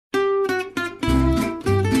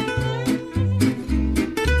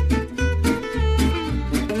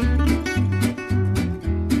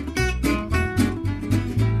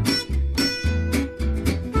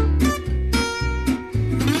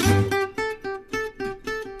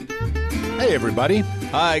Hey, everybody.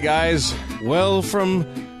 Hi, guys. Well, from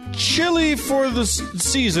chilly for the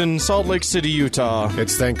season, Salt Lake City, Utah,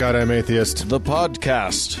 It's Thank God I'm Atheist. the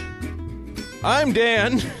podcast. I'm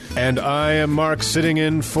Dan. And I am Mark, sitting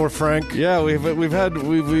in for Frank. Yeah,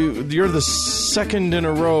 you're the second in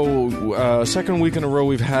a row, second week in a row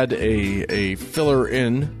we've had a filler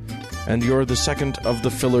in, and you're the second of the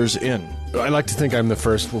fillers in. I like to think I'm the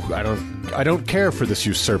first. I don't care for this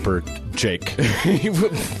usurper, Jake.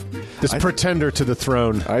 This pretender to the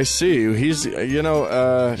throne. I see. He's,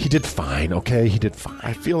 He did fine, okay? He did fine.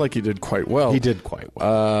 I feel like he did quite well. He did quite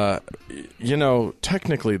well.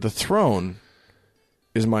 Technically, the throne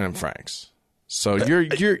is mine and Frank's. So you're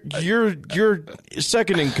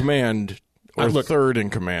second in command, or third in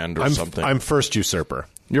command, or something. I'm first usurper.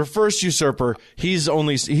 You're first usurper. He's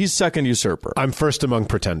second usurper. I'm first among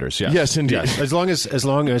pretenders, yes. Yes, indeed. Yes. As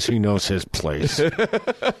long as he knows his place.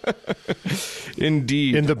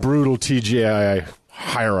 Indeed. In the brutal TGI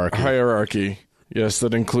hierarchy. Yes,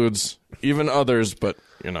 that includes even others, but,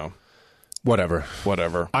 Whatever.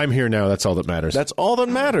 I'm here now. That's all that matters. That's all that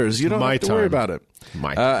matters. You don't have to worry about it.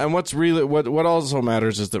 My time. And what also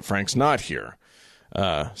matters is that Frank's not here.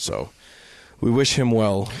 So we wish him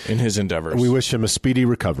well in his endeavors. We wish him a speedy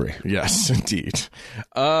recovery. Yes, indeed.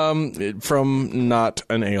 From not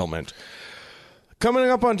an ailment. Coming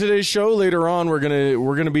up on today's show later on, we're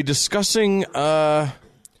gonna be discussing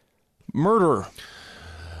murder.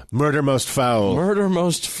 Murder most foul. Murder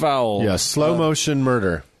most foul. Yes, slow motion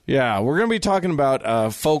murder. Yeah, we're going to be talking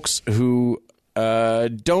about folks who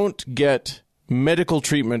don't get medical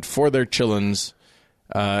treatment for their chillins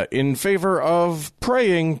in favor of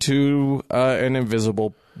praying to an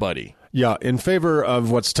invisible buddy. Yeah, in favor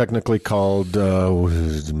of what's technically called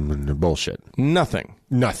bullshit. Nothing.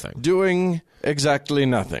 Doing exactly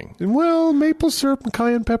nothing. Well, maple syrup and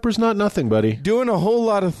cayenne pepper's not nothing, buddy. Doing a whole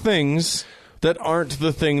lot of things that aren't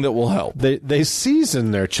the thing that will help. They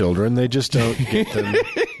season their children. They just don't get them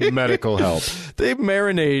medical help. They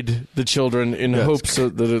marinate the children in hopes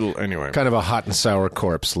that it'll... Anyway. Kind of a hot and sour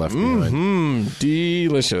corpse left behind.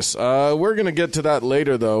 Delicious. We're going to get to that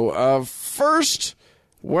later, though. First,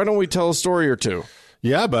 why don't we tell a story or two?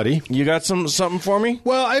 Yeah, buddy. You got something for me?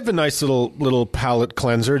 Well, I have a nice little palate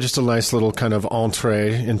cleanser, just a nice little kind of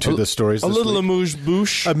entree into the stories. A little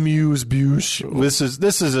amuse-bouche. Amuse-bouche.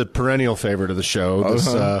 This is a perennial favorite of the show.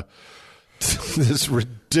 This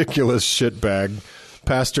ridiculous shitbag,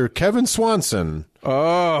 Pastor Kevin Swanson.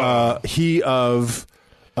 He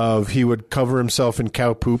would cover himself in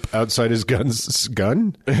cow poop outside his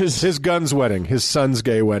his gun's wedding, his son's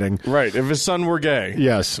gay wedding. Right, if his son were gay.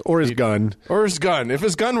 Yes, or his gun. Or his gun. If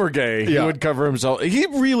his gun were gay, he would cover himself. He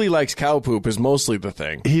really likes cow poop is mostly the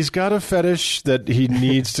thing. He's got a fetish that he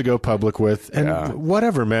needs to go public with. And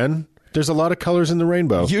whatever, man. There's a lot of colors in the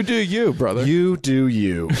rainbow. You do you, brother. You do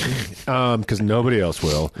you. Because nobody else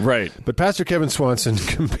will. Right. But Pastor Kevin Swanson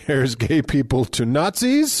compares gay people to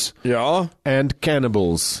Nazis and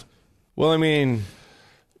cannibals. Well, I mean...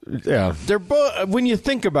 Yeah. They're both... When you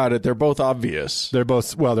think about it, they're both obvious. They're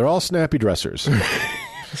all snappy dressers.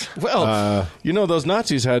 Well, those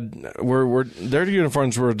Nazis their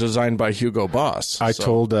uniforms were designed by Hugo Boss. I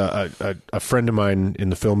told a friend of mine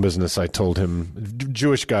in the film business, I told him,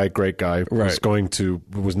 Jewish guy, great guy,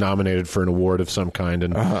 was nominated for an award of some kind,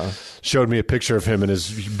 and showed me a picture of him in his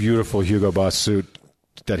beautiful Hugo Boss suit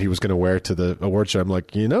that he was going to wear to the award show. I'm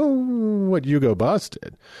like, you know what Hugo Boss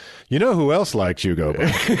did? You know who else likes Hugo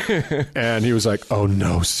Boss? And he was like, oh,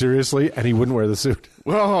 no, seriously? And he wouldn't wear the suit.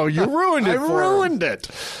 Oh, you ruined it. I ruined it.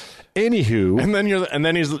 Anywho, and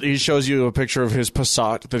then he shows you a picture of his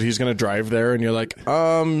Passat that he's going to drive there, and you're like,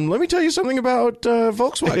 let me tell you something about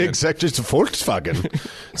Volkswagen. Exactly, it's a Volkswagen.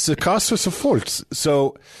 It's a Costas of Volks.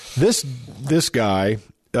 So this guy,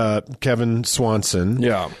 Kevin Swanson,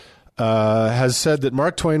 has said that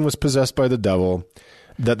Mark Twain was possessed by the devil.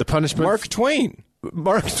 That the punishment Mark Twain.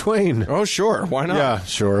 Oh, sure. Why not? Yeah,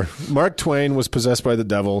 sure. Mark Twain was possessed by the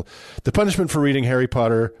devil. The punishment for reading Harry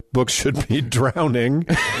Potter books should be drowning.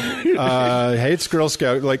 Hates Girl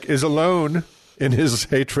Scout, is alone in his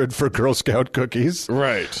hatred for Girl Scout cookies.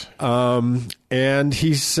 Right. And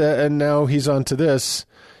he said, and now he's on to this.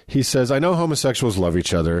 He says, I know homosexuals love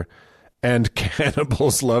each other, and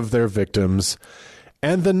cannibals love their victims,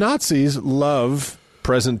 and the Nazis love,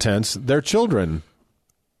 present tense, their children.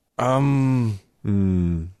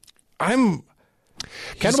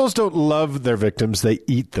 Cannibals don't love their victims; they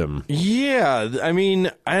eat them. Yeah, I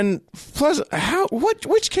mean, and plus,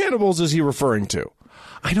 which cannibals is he referring to?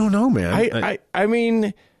 I don't know, man. I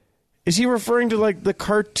mean, Is he referring to like the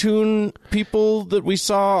cartoon people that we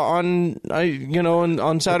saw on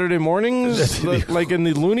Saturday mornings, like in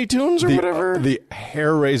the Looney Tunes or whatever? The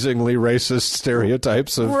hair-raisingly racist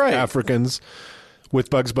stereotypes of Africans with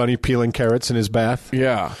Bugs Bunny peeling carrots in his bath.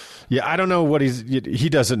 Yeah. Yeah, I don't know what he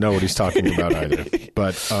doesn't know what he's talking about either.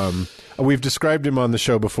 But we've described him on the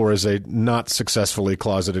show before as a not successfully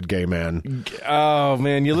closeted gay man. Oh,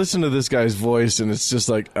 man, you listen to this guy's voice and it's just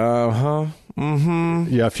like, uh-huh.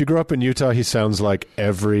 Mm-hmm. Yeah, if you grew up in Utah, he sounds like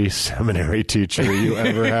every seminary teacher you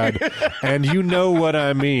ever had. And you know what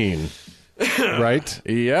I mean, right?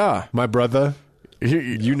 Yeah. My brother,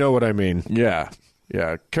 you know what I mean. Yeah.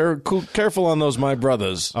 Yeah. Careful on those my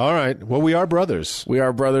brothers. All right. Well, we are brothers. We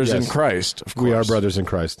are brothers in Christ, of course. We are brothers in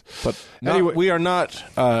Christ. But anyway, we are not,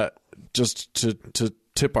 just to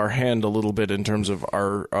tip our hand a little bit in terms of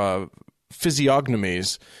our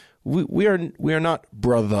physiognomies, we are not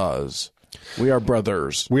brothers. We are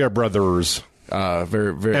brothers. We are brothers.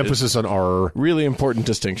 Very, very emphasis on R. Really important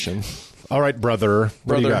distinction. All right, brother.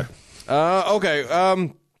 What do you got?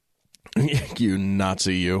 Okay. You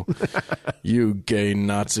Nazi, you. You gay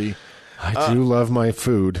Nazi. I do love my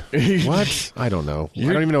food. What? I don't know. I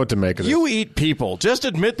don't even know what to make of it. You eat people. Just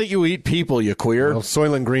admit that you eat people, you queer. Well,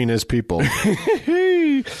 Soylent Green is people.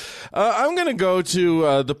 I'm going to go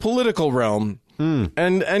to the political realm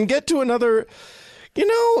and get to another...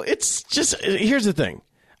 it's just... Here's the thing.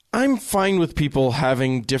 I'm fine with people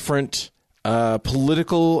having different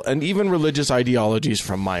political and even religious ideologies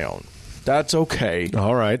from my own. That's okay.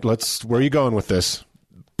 All right. Where are you going with this?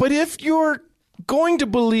 But if you're going to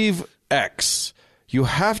believe X, you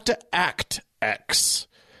have to act X.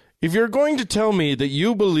 If you're going to tell me that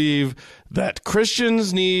you believe that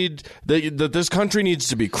Christians that this country needs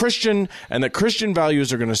to be Christian and that Christian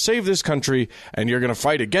values are going to save this country and you're going to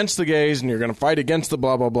fight against the gays and you're going to fight against the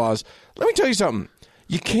blah, blah, blahs, let me tell you something.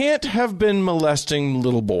 You can't have been molesting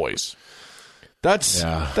little boys. That's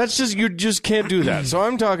just, you just can't do that. So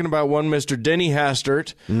I'm talking about one Mr. Denny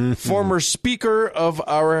Hastert, former Speaker of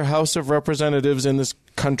our House of Representatives in this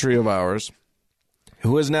country of ours,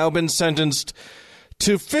 who has now been sentenced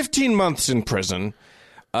to 15 months in prison,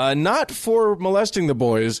 not for molesting the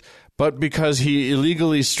boys, but because he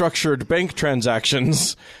illegally structured bank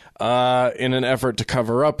transactions in an effort to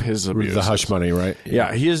cover up his abuse. The hush money, right?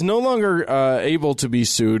 Yeah, he is no longer able to be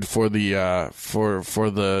sued for the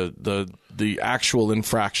the actual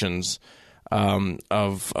infractions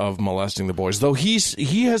of molesting the boys, though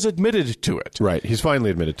he has admitted to it. Right, he's finally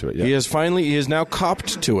admitted to it. Yeah. He is now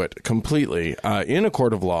copped to it completely in a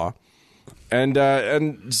court of law,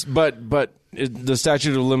 but the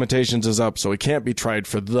statute of limitations is up, so he can't be tried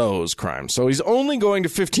for those crimes. So he's only going to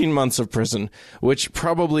 15 months of prison, which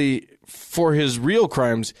probably for his real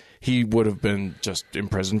crimes he would have been just in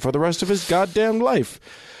prison for the rest of his goddamn life.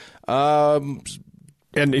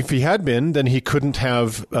 And if he had been, then he couldn't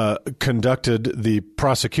have conducted the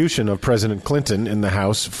prosecution of President Clinton in the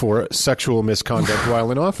House for sexual misconduct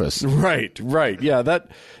while in office. Right. Yeah,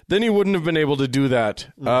 then he wouldn't have been able to do that.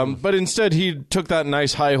 But instead, he took that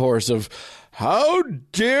nice high horse of, how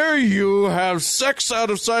dare you have sex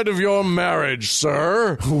outside of your marriage,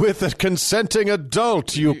 sir? With a consenting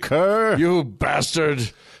adult, you cur. You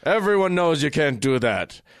bastard. Everyone knows you can't do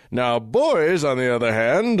that. Now, boys, on the other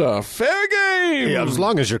hand, fair game. Yeah, as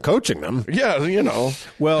long as you're coaching them. Yeah,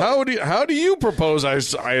 Well, how do you propose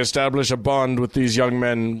I establish a bond with these young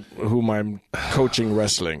men whom I'm coaching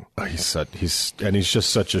wrestling? He's just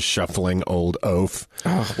such a shuffling old oaf.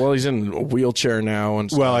 Well, he's in a wheelchair now,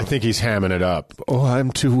 and well, I think he's hamming it up. Oh,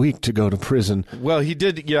 I'm too weak to go to prison. Well, he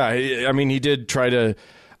did. Yeah, I mean, he did try to,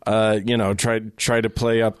 try to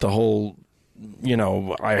play up the whole.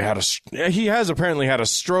 He has apparently had a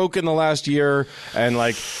stroke in the last year, and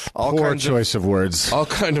like all Poor kinds choice of words, all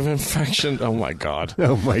kind of infection. Oh my god.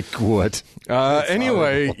 Oh my god.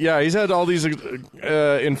 Anyway, horrible. Yeah, he's had all these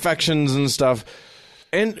infections and stuff.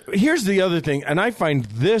 And here's the other thing, and I find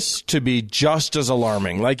this to be just as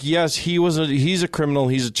alarming. Like, yes, he's a criminal,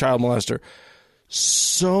 he's a child molester.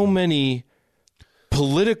 So many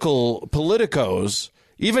politicos.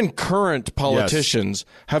 Even current politicians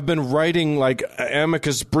have been writing like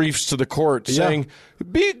amicus briefs to the court saying,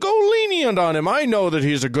 go lenient on him. I know that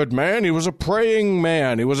he's a good man. He was a praying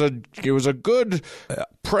man. He was a good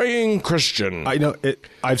praying Christian. I know it.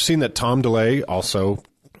 I've seen that Tom DeLay, also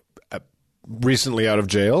recently out of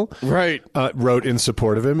jail, right, wrote in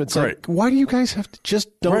support of him. It's like, why do you guys have to just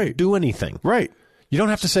don't do anything? Right. You don't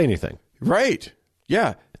have to say anything. Right.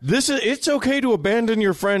 Yeah. It's okay to abandon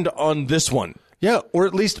your friend on this one. Yeah, or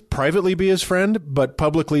at least privately be his friend, but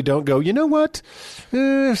publicly don't go, you know what?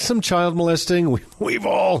 Some child molesting, we've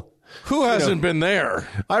all Who hasn't been there?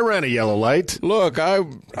 I ran a yellow light. Look,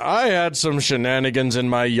 I had some shenanigans in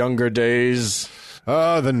my younger days.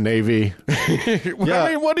 Oh, the Navy. I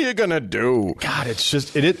mean, what are you gonna do? God, it's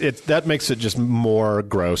just it that makes it just more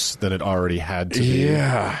gross than it already had to be.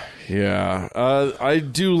 Yeah. I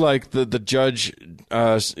do like the judge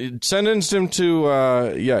sentenced him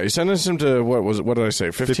to he sentenced him to what did I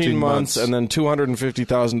say? 15 months and then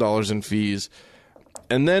 $250,000 in fees.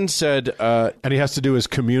 And then said... and he has to do his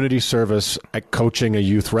community service at coaching a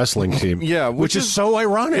youth wrestling team. Yeah. Which is so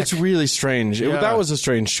ironic. It's really strange. That was a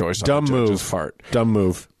strange choice. Dumb on the move. Part. Dumb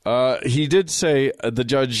move. He did say, the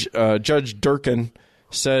Judge Durkin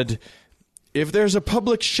said, if there's a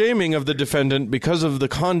public shaming of the defendant because of the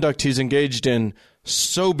conduct he's engaged in,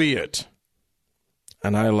 so be it.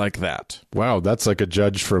 And I like that. Wow, that's like a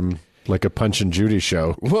judge from... like a Punch and Judy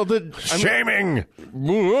show. Well, shaming.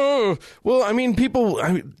 Well, I mean,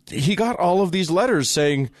 he got all of these letters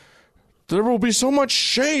saying there will be so much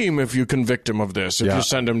shame if you convict him of this, if you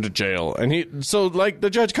send him to jail. And the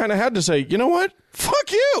judge kind of had to say, you know what?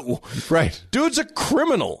 Fuck you. Right. Dude's a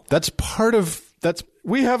criminal.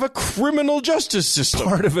 We have a criminal justice system.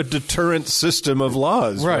 Part of a deterrent system of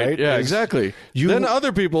laws, right? Yeah, exactly. Then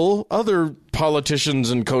other politicians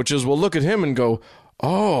and coaches will look at him and go,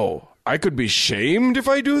 oh, I could be shamed if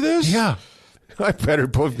I do this? Yeah. I better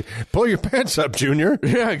pull your pants up, Junior.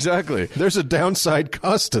 Yeah, exactly. There's a downside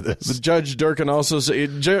cost to this. Judge Durkin also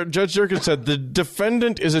said, Judge Durkin said the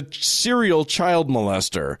defendant is a serial child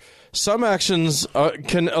molester. Some actions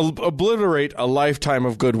can obliterate a lifetime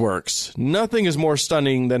of good works. Nothing is more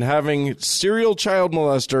stunning than having serial child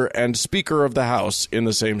molester and Speaker of the House in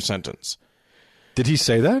the same sentence. Did he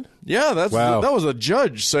say that? Yeah, that was a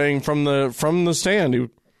judge saying from the stand who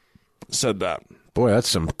said that. Boy,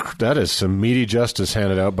 that is some meaty justice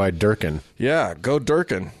handed out by Durkin. Yeah, go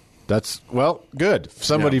Durkin. Good.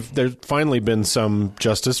 There's finally been some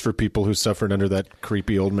justice for people who suffered under that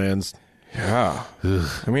creepy old man's. Yeah.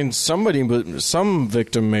 I mean, some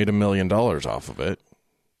victim made $1 million off of it.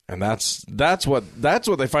 And that's what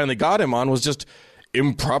they finally got him on, was just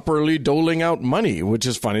improperly doling out money, which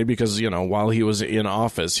is funny because, while he was in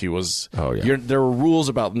office, he was there were rules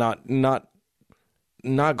about not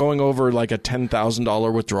going over like a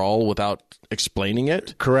 $10,000 withdrawal without explaining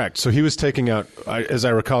it. Correct. So he was taking out, as I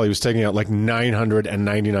recall, like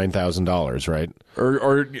 $999,000, right?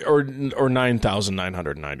 Or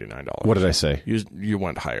 $9,999. What did I say? You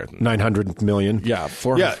went higher than $900 million. Yeah,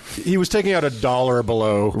 he was taking out $1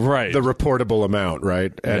 below the reportable amount,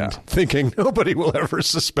 right? And thinking nobody will ever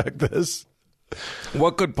suspect this.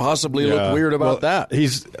 What could possibly look weird about that?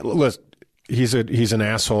 He's an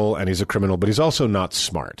asshole and he's a criminal, but he's also not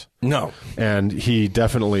smart. No. And he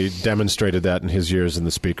definitely demonstrated that in his years in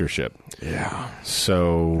the speakership. Yeah.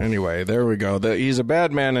 So anyway, there we go. He's a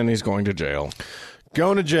bad man and he's going to jail.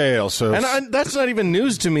 Going to jail. So that's not even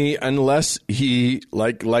news to me unless he,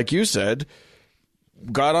 like you said,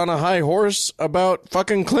 got on a high horse about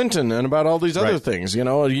fucking Clinton and about all these other things. He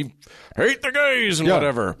hate the gays and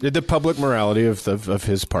whatever. The public morality of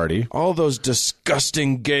his party. All those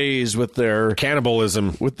disgusting gays with their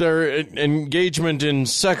cannibalism, with their engagement in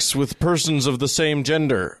sex with persons of the same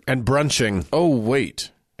gender, and brunching. Oh,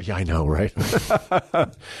 wait. Yeah, I know, right?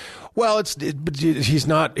 Well, but he's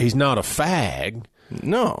not a fag.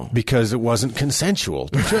 No, because it wasn't consensual.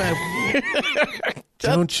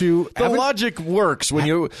 Don't you? The logic works when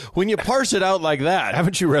you parse it out like that.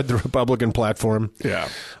 Haven't you read the Republican platform? Yeah.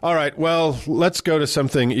 All right. Well, let's go to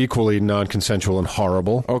something equally non-consensual and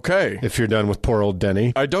horrible. Okay. If you're done with poor old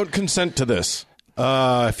Denny, I don't consent to this.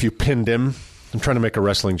 If you pinned him, I'm trying to make a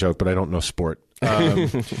wrestling joke, but I don't know sport.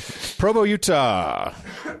 Provo, Utah.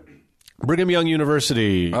 Brigham Young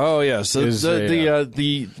University. Oh yes,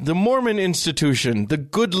 the Mormon institution, the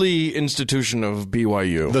goodly institution of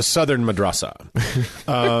BYU, the Southern Madrasa,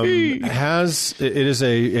 is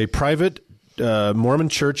a private Mormon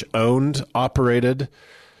church owned, operated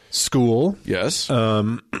school. Yes,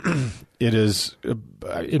 it is,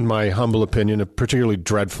 in my humble opinion, a particularly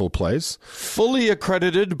dreadful place. Fully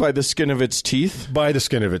accredited by the skin of its teeth. By the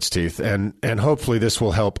skin of its teeth, and hopefully this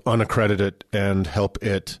will help unaccredit it and help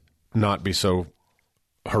it not be so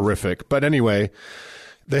horrific. But anyway,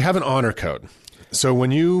 they have an honor code. So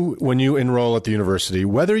when you enroll at the university,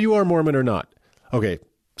 whether you are Mormon or not, okay,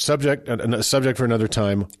 subject for another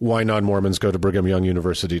time, why non-Mormons go to Brigham Young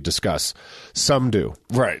University, discuss. Some do.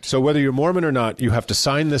 Right. So whether you're Mormon or not, you have to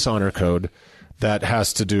sign this honor code that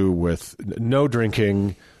has to do with no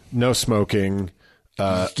drinking, no smoking,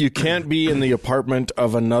 You can't be in the apartment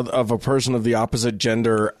of a person of the opposite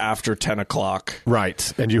gender after 10 o'clock.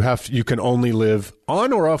 Right. And you can only live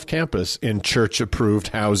on or off campus in church-approved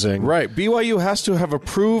housing. Right. BYU has to have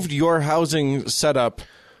approved your housing setup.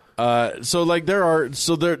 So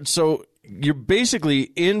you're basically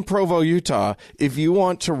in Provo, Utah. If you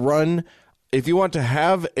want to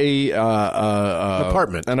have an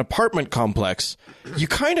apartment complex, you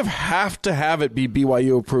kind of have to have it be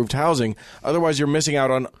BYU approved housing. Otherwise, you're missing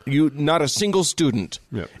out on not a single student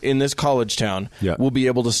in this college town will be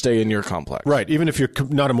able to stay in your complex. Right. Even if you're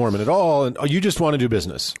not a Mormon at all and you just want to do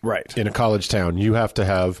business. Right. In a college town, you have to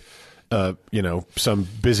have some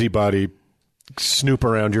busybody snoop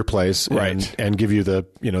around your place and give you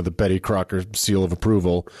the Betty Crocker seal of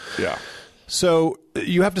approval. Yeah. So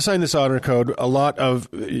you have to sign this honor code. A lot of,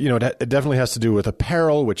 it definitely has to do with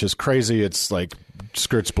apparel, which is crazy. It's like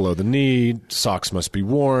skirts below the knee, socks must be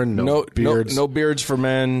worn, no beards. No beards for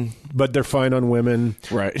men. But they're fine on women.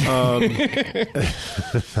 Right.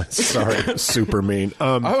 Sorry, super mean.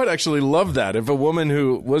 I would actually love that if a woman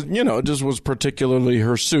who was, just was particularly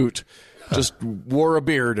her suit just wore a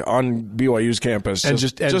beard on BYU's campus. And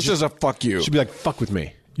just as a fuck you. She'd be like, fuck with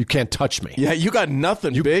me. You can't touch me. Yeah, you got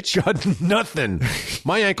nothing, bitch. You got nothing.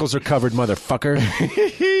 My ankles are covered, motherfucker.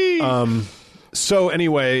 So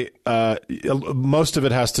anyway, most of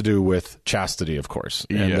it has to do with chastity, of course.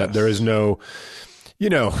 And there is no,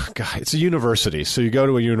 God, it's a university. So you go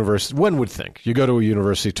to a university. One would think you go to a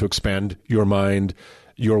university to expand your mind,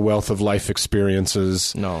 your wealth of life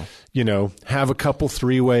experiences. No. Have a couple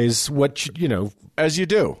three-ways. As you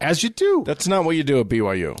do. As you do. That's not what you do at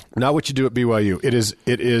BYU. Not what you do at BYU.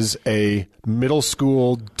 It is a middle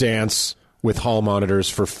school dance with hall monitors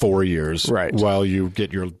for 4 years. Right. While you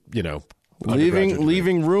get your,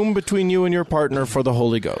 leaving room between you and your partner for the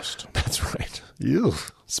Holy Ghost. That's right. Ew,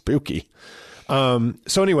 spooky. So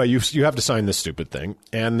anyway, you have to sign this stupid thing,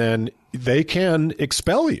 and then they can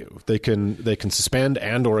expel you. They can suspend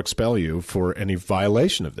and or expel you for any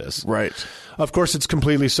violation of this. Right. Of course, it's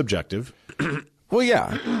completely subjective. Well,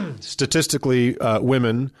 yeah. Statistically,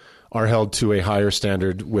 women are held to a higher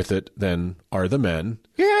standard with it than are the men.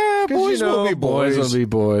 Yeah, boys will be boys. Boys will be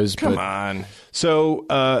boys. Come on. So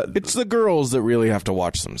it's the girls that really have to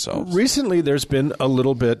watch themselves. Recently, there's been a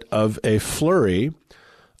little bit of a flurry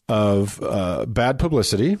of bad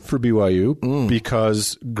publicity for BYU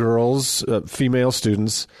because girls, female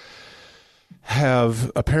students,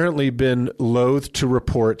 have apparently been loath to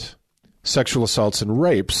report sexual assaults and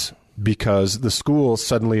rapes because the school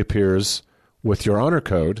suddenly appears with your honor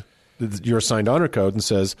code, your assigned honor code, and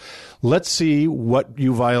says, let's see what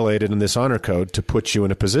you violated in this honor code to put you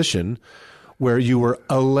in a position where you were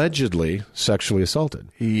allegedly sexually assaulted.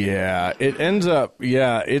 Yeah, it ends up,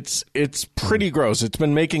 it's pretty gross. It's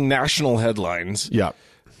been making national headlines. Yeah.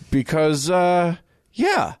 Because, you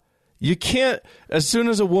can't, as soon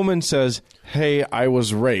as a woman says, hey, I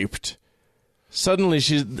was raped, suddenly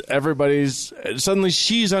she's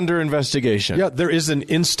under investigation. Yeah, there is an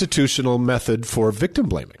institutional method for victim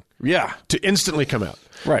blaming. Yeah. To instantly come out.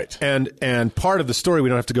 Right. And part of the story, we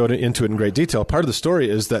don't have to go into it in great detail, part of the story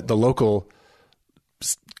is that the local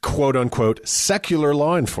quote-unquote secular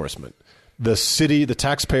law enforcement, the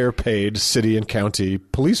taxpayer-paid city and county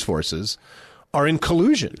police forces, are in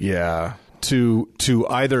collusion. Yeah. To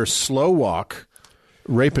either slow walk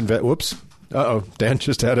rape whoops. Uh-oh, Dan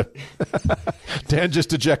just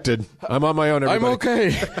ejected. I'm on my own,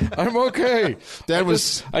 everybody. I'm okay.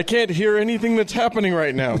 I can't hear anything that's happening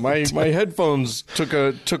right now. My headphones took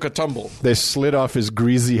a tumble. They slid off his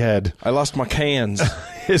greasy head. I lost my cans.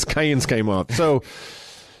 His cans came off. So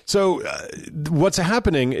what's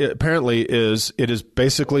happening apparently is it is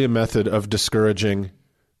basically a method of discouraging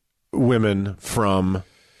women from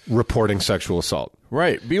reporting sexual assault.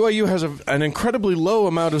 Right. BYU has an incredibly low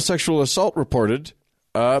amount of sexual assault reported,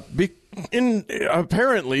 apparently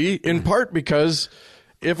in part because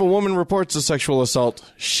if a woman reports a sexual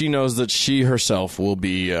assault, she knows that she herself will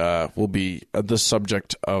be the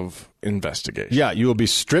subject of investigation. Yeah, you will be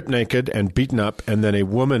stripped naked and beaten up, and then a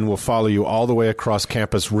woman will follow you all the way across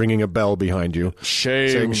campus, ringing a bell behind you,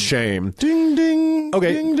 saying "shame." Ding ding.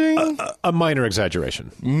 Okay, ding ding. A minor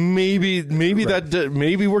exaggeration. Maybe right.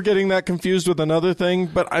 Maybe we're getting that confused with another thing,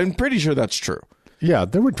 but I'm pretty sure that's true. Yeah,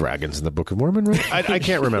 there were dragons in the Book of Mormon, right? I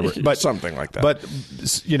can't remember, but something like that. But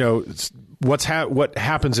what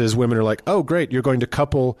happens is women are like, "Oh, great, you're going to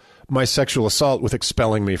couple my sexual assault with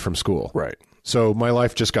expelling me from school." Right. So my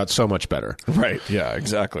life just got so much better. Right. Yeah,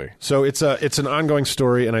 exactly. So it's an ongoing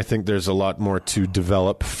story, and I think there's a lot more to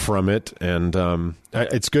develop from it. And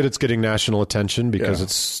it's good it's getting national attention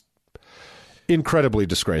because incredibly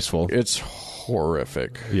disgraceful. It's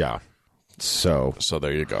horrific. Yeah. So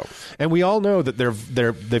there you go. And we all know that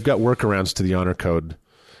they've got workarounds to the honor code,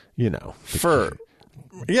 I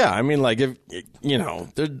mean, like, if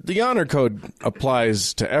the honor code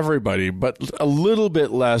applies to everybody, but a little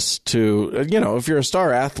bit less to, if you're a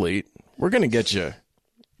star athlete, we're going to get you.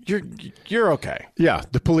 You're okay. Yeah,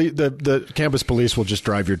 the campus police will just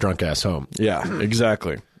drive your drunk ass home. Yeah,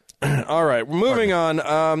 exactly. All right, moving on.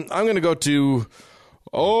 I'm going to go to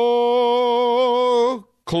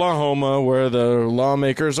Oklahoma, where the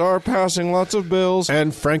lawmakers are passing lots of bills.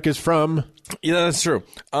 And Frank is from. Yeah, that's true.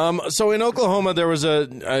 So in Oklahoma, there was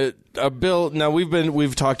a bill. Now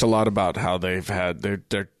we've talked a lot about how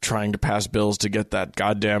they're trying to pass bills to get that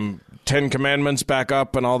goddamn 10 Commandments back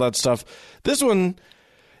up and all that stuff. This one.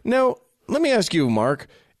 Now, let me ask you, Mark,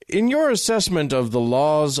 in your assessment of the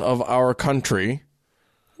laws of our country,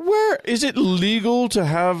 where is it legal to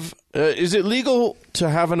have? Is it legal to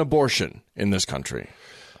have an abortion in this country?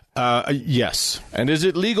 Yes. And is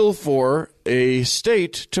it legal for a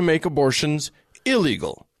state to make abortions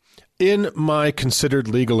illegal? In my considered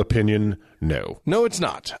legal opinion, no. No, it's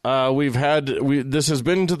not. This has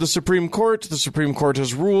been to the Supreme Court. The Supreme Court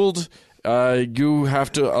has ruled you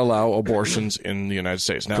have to allow abortions in the United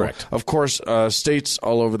States. Now, correct. Of course, states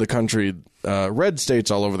all over the country, red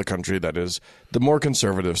states all over the country, that is, the more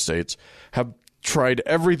conservative states, have tried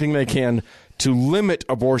everything they can to limit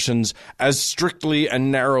abortions as strictly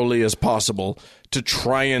and narrowly as possible to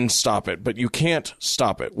try and stop it. But you can't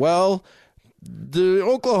stop it. Well, the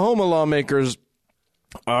Oklahoma lawmakers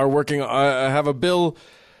are have a bill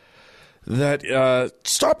that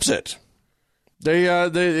stops it.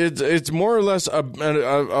 It's more or less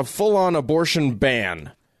a full-on abortion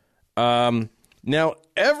ban. Now,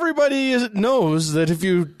 everybody knows that if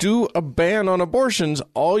you do a ban on abortions,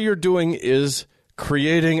 all you're doing is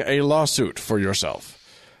creating a lawsuit for yourself,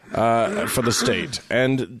 for the state.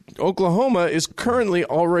 And Oklahoma is currently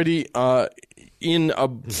already in a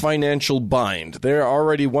financial bind. They're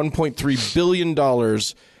already $1.3 billion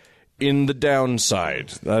in the downside.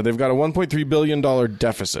 They've got a $1.3 billion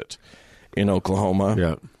deficit in Oklahoma.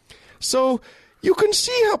 Yeah. So you can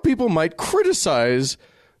see how people might criticize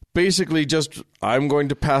basically just, I'm going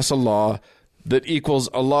to pass a law that equals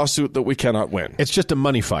a lawsuit that we cannot win. It's just a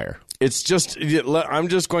money fire. It's just, I'm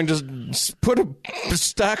just going to put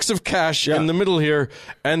stacks of cash in the middle here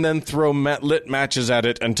and then throw lit matches at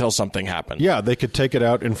it until something happens. Yeah, they could take it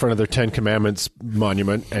out in front of their 10 Commandments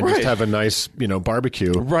monument and just have a nice,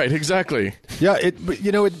 barbecue. Right, exactly. Yeah,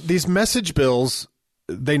 these message bills,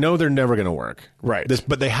 they know they're never going to work. Right.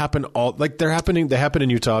 But they happen they happen in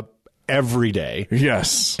Utah every day.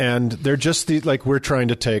 Yes. And they're just we're trying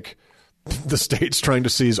to take, the state's trying to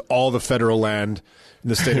seize all the federal land in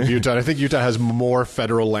the state of Utah. And I think Utah has more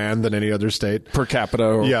federal land than any other state. Per capita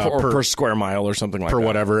or per square mile or something like that. Per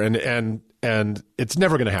whatever. And it's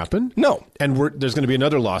never going to happen. No. And there's going to be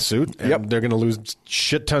another lawsuit. And they're going to lose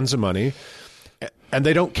shit tons of money. And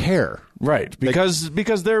they don't care. Right. Because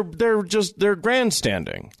they're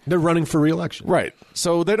grandstanding. They're running for re-election. Right.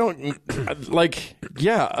 So they don't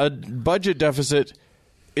a budget deficit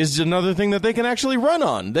is another thing that they can actually run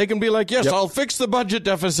on. They can be like, yes, I'll fix the budget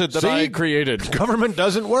deficit that I created. Government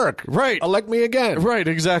doesn't work. Right. Elect me again. Right,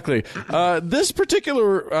 exactly. This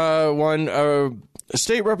particular one,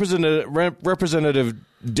 State Representative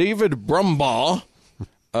David Brumbaugh,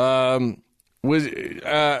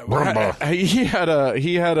 he had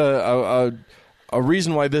a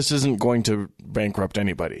reason why this isn't going to bankrupt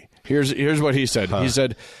anybody. Here's what he said. He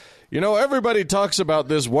said, everybody talks about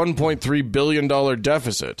this $1.3 billion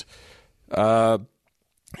deficit.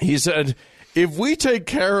 He said, if we take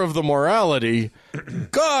care of the morality,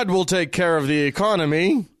 God will take care of the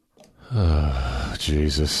economy.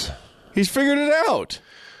 Jesus. He's figured it out.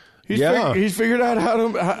 He's figured out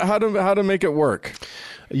how to make it work.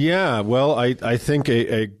 Yeah, well, I think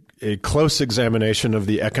a close examination of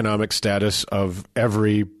the economic status of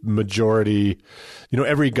every majority,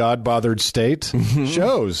 every God-bothered state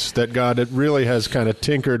shows that God really has kind of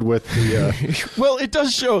tinkered with the... Well, it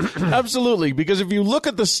does show, absolutely, because if you look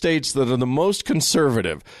at the states that are the most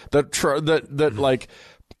conservative, that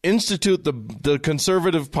institute the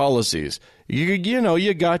conservative policies,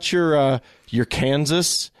 you got your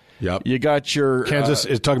Kansas. Yep. You got your... Kansas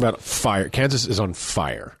is talking about fire. Kansas is on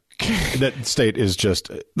fire. That state is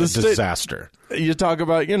just a disaster. You talk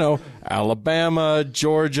about, Alabama,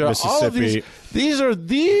 Georgia, Mississippi. all of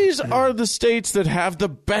these are the states that have the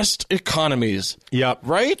best economies. Yep.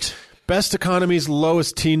 Right? Best economies,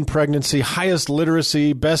 lowest teen pregnancy, highest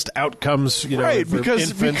literacy, best outcomes, right, for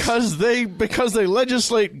infants. because they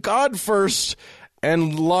legislate God first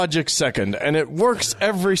and logic second, and it works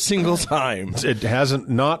every single time. It hasn't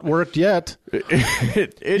not worked yet.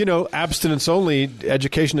 Abstinence only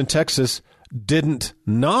education in Texas didn't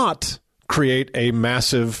not create a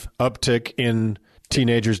massive uptick in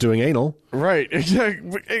teenagers doing anal. Right.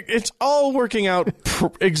 Exactly. It's all working out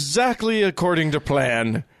exactly according to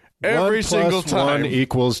plan every single time. 1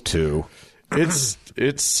 equals 2.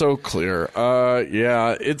 It's so clear.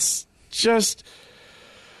 Yeah, it's just...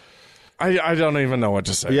 I don't even know what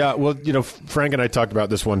to say. Yeah, well, Frank and I talked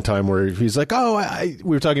about this one time where he's like, we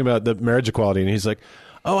were talking about the marriage equality, and he's like,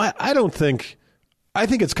 I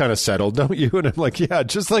think it's kind of settled, don't you? And I'm like, yeah,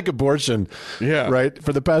 just like abortion. Yeah. Right?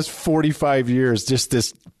 For the past 45 years, just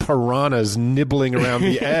this piranhas nibbling around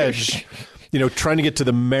the edge, trying to get to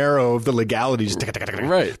the marrow of the legalities.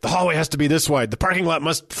 Right. The hallway has to be this wide. The parking lot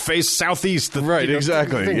must face southeast. Right,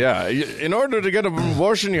 exactly. Yeah. In order to get an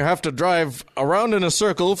abortion, you have to drive around in a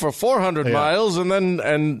circle for 400 miles and then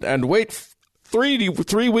and wait 3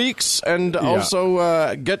 weeks and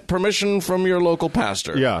also get permission from your local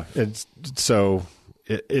pastor. Yeah.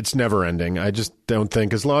 It's never ending. I just don't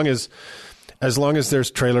think as long as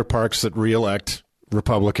there's trailer parks that reelect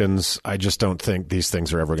Republicans, I just don't think these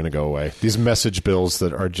things are ever going to go away. These message bills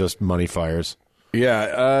that are just money fires.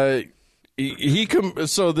 Yeah.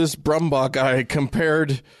 So this Brumbach guy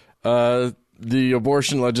compared the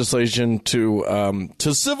abortion legislation to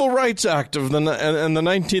Civil Rights Act and the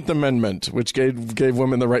 19th Amendment, which gave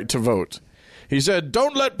women the right to vote. He said,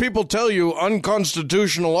 "Don't let people tell you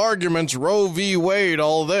unconstitutional arguments, Roe v. Wade,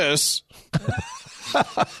 all this."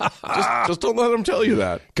 just don't let him tell you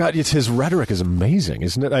that. God, his rhetoric is amazing,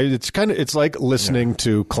 isn't it? It's like listening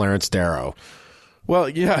to Clarence Darrow. Well,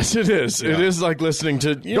 yes, it is. Yeah. It is like listening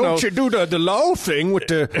to Don't you do the law thing with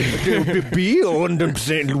the bill and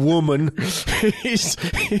the woman.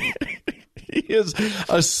 He is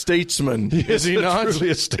a statesman, is he not? Truly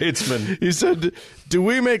a statesman. He said, "Do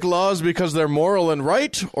we make laws because they're moral and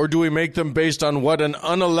right, or do we make them based on what an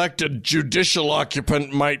unelected judicial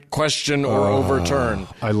occupant might question or overturn?"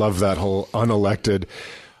 I love that whole unelected.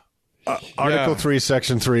 Article 3,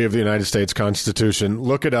 Section 3 of the United States Constitution.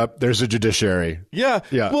 Look it up. There's a judiciary. Yeah.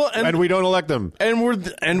 Yeah. Well, and we don't elect them.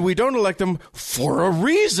 And we don't elect them for a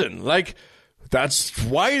reason. Like, that's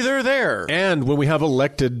why they're there. And when we have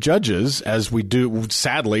elected judges, as we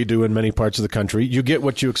sadly do in many parts of the country, you get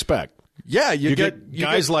what you expect. Yeah, you get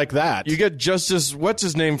guys like that. You get Justice, what's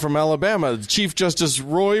his name from Alabama, Chief Justice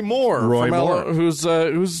Roy Moore, who's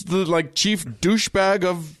the chief douchebag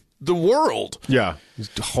of the world. Yeah, he's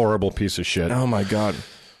a horrible piece of shit. Oh my God.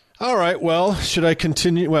 All right, well, should I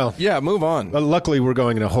continue? Well, yeah, move on. Luckily, we're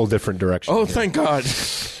going in a whole different direction. Oh, thank God.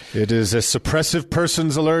 It is a suppressive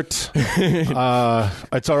persons alert.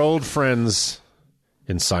 It's our old friends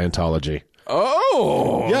in Scientology.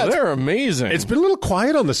 Oh, yeah, they're amazing. It's been a little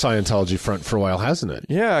quiet on the Scientology front for a while, hasn't it?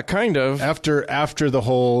 Yeah, kind of. After the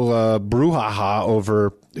whole brouhaha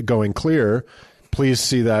over Going Clear, please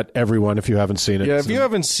see that, everyone, if you haven't seen it. Yeah, if you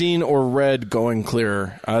haven't seen or read Going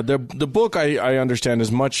Clear, the book, I understand,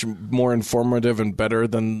 is much more informative and better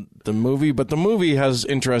than the movie, but the movie has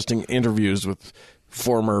interesting interviews with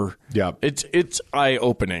former... Yeah. It's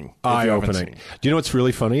eye-opening. Eye-opening. Do you know what's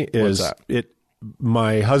really funny? Is what's that?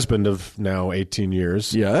 My husband of now 18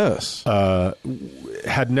 years... Yes.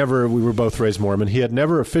 Had never... We were both raised Mormon. He had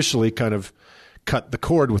never officially kind of cut the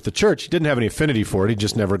cord with the church. He didn't have any affinity for it. He'd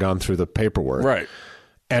just never gone through the paperwork. Right.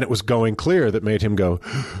 And it was Going Clear that made him go,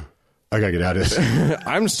 I got to get out of this.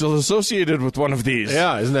 I'm still associated with one of these.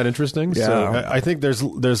 Yeah, isn't that interesting? Yeah. So I think there's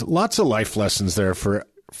lots of life lessons there for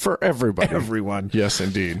everybody. Everyone. Yes,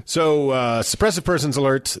 indeed. So, suppressive persons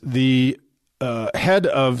alert. The head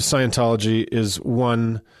of Scientology is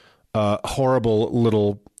one horrible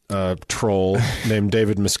little troll named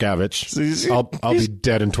David Miscavige. I'll be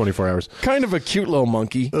dead in 24 hours. Kind of a cute little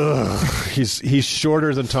monkey. Ugh, he's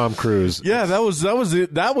shorter than Tom Cruise. Yeah, that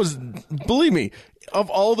was believe me, of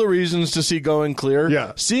all the reasons to see Going Clear,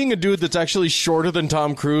 yeah, seeing a dude that's actually shorter than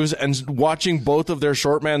Tom Cruise and watching both of their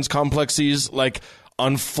short man's complexities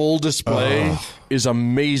on full display is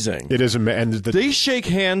amazing. It is amazing. They shake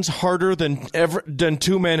hands harder than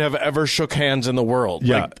two men have ever shook hands in the world.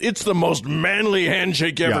 Yeah. It's the most manly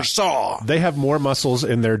handshake you ever saw. They have more muscles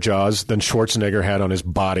in their jaws than Schwarzenegger had on his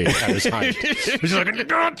body at his height. He's like,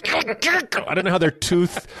 I don't know how their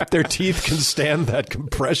teeth can stand that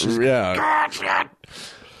compression. Yeah.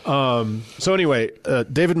 So anyway,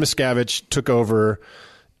 David Miscavige took over.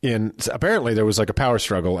 Apparently there was a power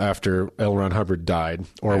struggle after L. Ron Hubbard died,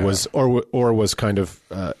 or was kind of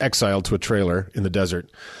exiled to a trailer in the desert.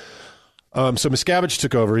 So Miscavige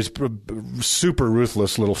took over. He's a super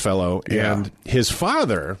ruthless little fellow, and his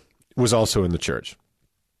father was also in the church.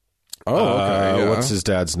 Oh, okay. Yeah. What's his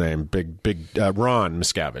dad's name? Big Ron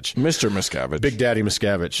Miscavige. Mr. Miscavige. Big Daddy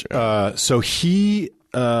Miscavige. So he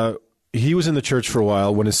was in the church for a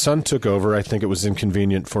while. When his son took over, I think it was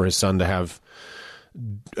inconvenient for his son to have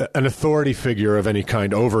an authority figure of any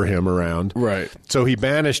kind over him around. Right. So he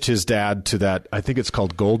banished his dad to that, I think it's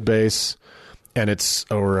called Gold Base, and I can't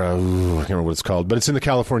remember what it's called, but it's in the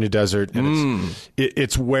California desert, and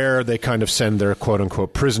it's where they kind of send their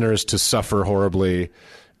quote-unquote prisoners to suffer horribly,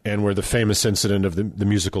 and where the famous incident of the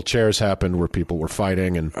musical chairs happened, where people were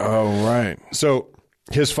fighting. And oh, right. So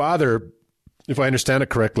his father, if I understand it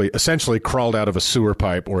correctly, essentially crawled out of a sewer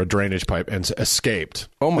pipe or a drainage pipe and escaped.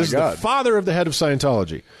 Oh, my God. The father of the head of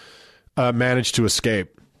Scientology managed to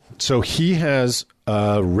escape. So he has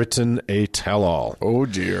written a tell-all. Oh,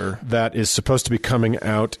 dear. That is supposed to be coming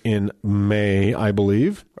out in May, I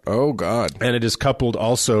believe. Oh, God. And it is coupled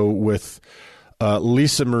also with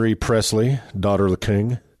Lisa Marie Presley, daughter of the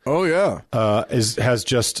king. Oh, yeah. Has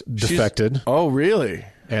just defected. Oh, really?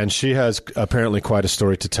 And she has apparently quite a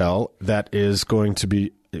story to tell that is going to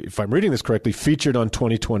be, if I'm reading this correctly, featured on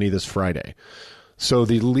 2020 this Friday. So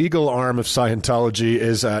the legal arm of Scientology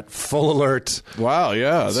is at full alert. Wow,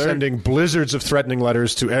 yeah. They're sending blizzards of threatening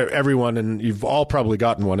letters to everyone, and you've all probably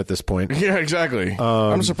gotten one at this point. Yeah, exactly.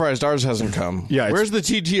 I'm surprised ours hasn't come. Yeah, where's the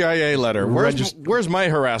TTIA letter? Where's my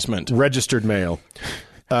harassment? Registered mail.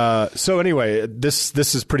 So anyway, this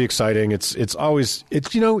is pretty exciting. It's always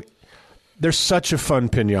there's such a fun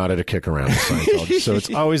pinata to kick around with Scientology. So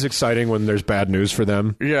it's always exciting when there's bad news for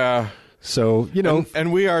them. Yeah. So,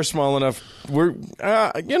 and we are small enough. We're,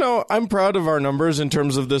 I'm proud of our numbers in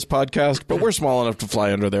terms of this podcast, but we're small enough to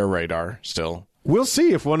fly under their radar still. We'll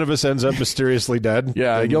see if one of us ends up mysteriously dead.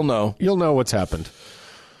 Yeah, you'll know. You'll know what's happened.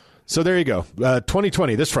 So there you go.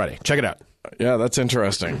 2020, this Friday. Check it out. Yeah, that's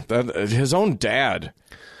interesting. That his own dad.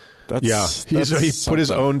 He put his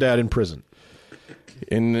own dad in prison.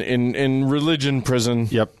 In religion prison.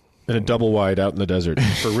 Yep. In a double wide out in the desert.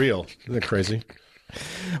 For real. Isn't that crazy?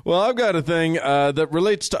 Well, I've got a thing that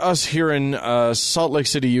relates to us here in Salt Lake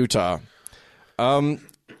City, Utah.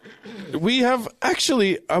 We have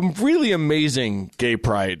actually a really amazing gay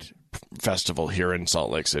pride festival here in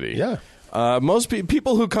Salt Lake City. Yeah. Most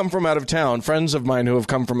people who come from out of town, friends of mine who have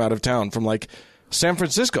come from out of town, from like San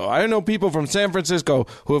Francisco. I know people from San Francisco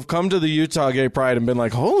who have come to the Utah Gay Pride and been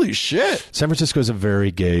like, holy shit. San Francisco is a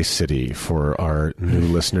very gay city for our new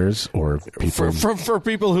listeners or people. For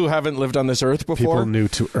people who haven't lived on this earth before. People new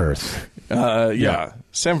to Earth. Yeah.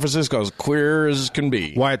 San Francisco's queer as can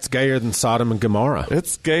be. Why, it's gayer than Sodom and Gomorrah.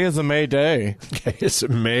 It's gay as a May Day. Gay as a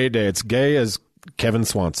May Day. It's gay as Kevin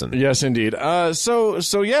Swanson. Yes, indeed.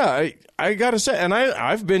 So yeah, I gotta say, and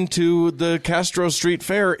I've been to the Castro Street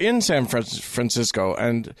Fair in San Francisco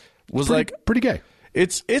and was pretty gay.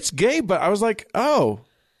 It's gay, but I was like, oh,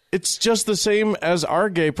 it's just the same as our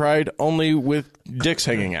gay pride, only with dicks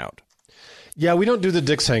hanging out. Yeah, we don't do the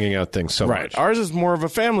dicks hanging out thing so much. Ours is more of a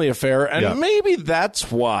family affair, and maybe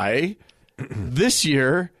that's why this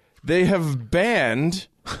year they have banned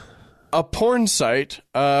a porn site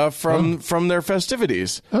from their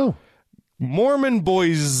festivities. Oh.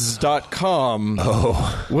 MormonBoys.com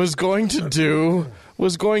was going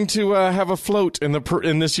to have a float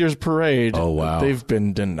in this year's parade. Oh, wow. They've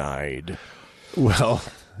been denied. Well,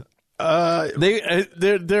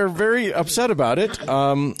 they're very upset about it.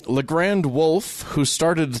 LeGrand Wolf, who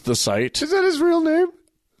started the site, is that his real name?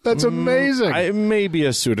 That's amazing. It may be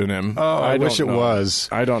a pseudonym. Oh, I wish it was.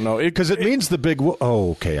 I don't know. Because it means the big...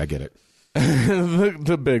 Oh, okay, I get it.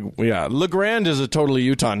 the big... Yeah, LeGrand is a totally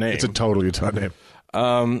Utah name. It's a total Utah name.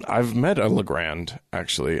 I've met a LeGrand,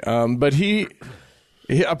 actually. But he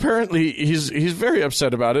apparently, he's very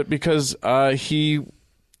upset about it because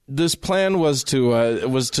this plan was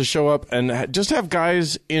to show up and just have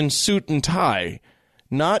guys in suit and tie.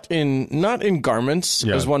 Not in garments,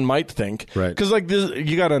 as one might think. Right. Because,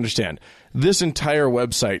 you got to understand, this entire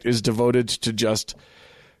website is devoted to just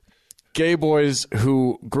gay boys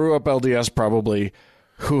who grew up LDS, probably,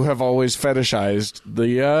 who have always fetishized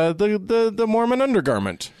the Mormon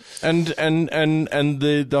undergarment and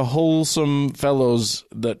the wholesome fellows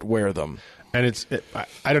that wear them. And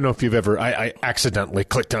I don't know if you've ever, I accidentally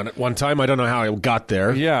clicked on it one time. I don't know how I got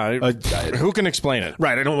there. Yeah. Who can explain it?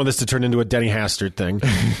 Right. I don't want this to turn into a Denny Hastert thing.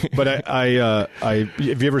 But have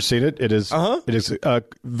you ever seen it? It is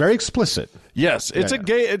very explicit. Yes. It's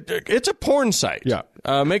it's a porn site. Yeah.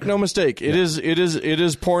 Make no mistake. It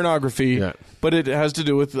is pornography. Yeah. But it has to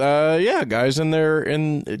do with, guys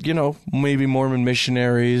maybe Mormon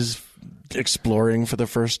missionaries exploring for the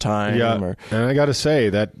first time. Yeah, and I got to say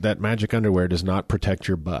that magic underwear does not protect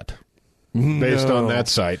your butt. based on that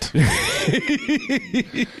site.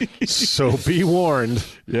 So be warned.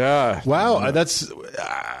 Yeah. Wow, that's.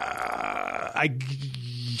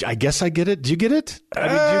 I guess I get it. Do you get it?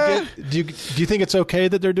 I mean, do you think it's okay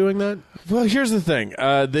that they're doing that? Well, here's the thing.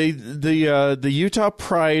 The Utah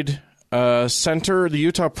Pride Center, the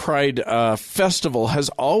Utah Pride Festival has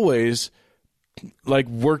always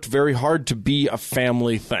worked very hard to be a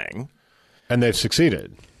family thing, and they've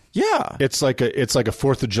succeeded. Yeah, it's like a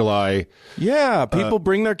 4th of July. Yeah, people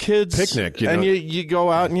bring their kids picnic, and you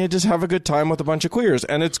go out and you just have a good time with a bunch of queers,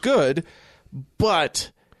 and it's good, but.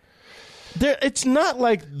 It's not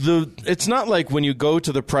like when you go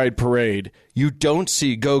to the Pride Parade, you don't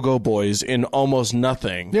see go-go boys in almost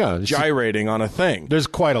nothing gyrating on a thing. There's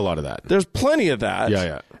quite a lot of that. There's plenty of that.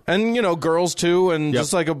 Yeah. And, girls too, and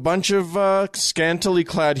just like a bunch of scantily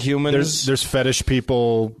clad humans. There's fetish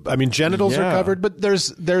people. I mean, genitals are covered, but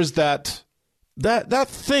there's that. That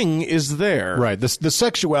thing is there. Right. The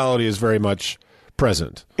sexuality is very much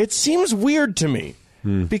present. It seems weird to me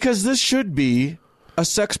because this should be a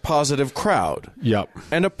sex-positive crowd. Yep.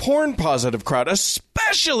 And a porn-positive crowd,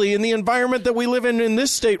 especially in the environment that we live in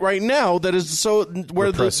this state right now that is so...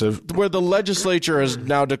 where the legislature has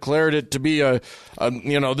now declared it to be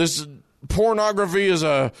this pornography is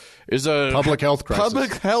a public health crisis.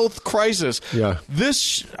 Public health crisis. Yeah.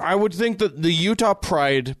 I would think that the Utah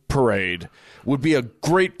Pride Parade would be a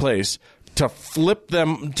great place to flip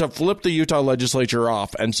the Utah legislature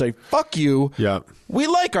off and say, fuck you. Yeah. We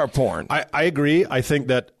like our porn. I agree. I think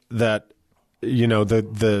that the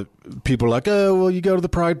people are like, oh, well, you go to the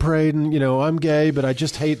Pride Parade and, I'm gay, but I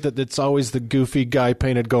just hate that it's always the goofy guy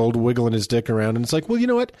painted gold wiggling his dick around. And it's like, well, you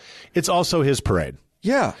know what? It's also his parade.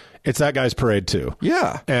 Yeah. It's that guy's parade too.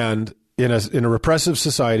 Yeah. And in a repressive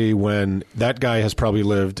society when that guy has probably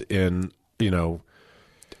lived in,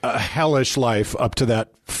 a hellish life up to that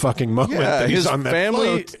fucking moment that he's on that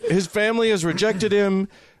float. His family has rejected him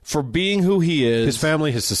for being who he is. His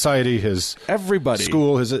family, his society, his everybody,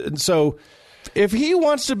 school, and so if he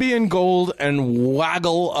wants to be in gold and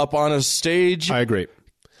waggle up on a stage, I agree.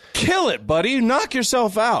 Kill it, buddy. Knock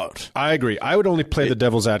yourself out. I agree. I would only play the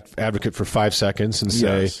devil's advocate for 5 seconds and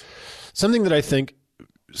say something that I think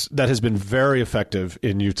that has been very effective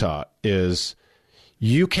in Utah is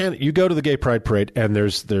you go to the Gay Pride Parade and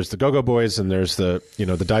there's the Go-Go Boys and there's the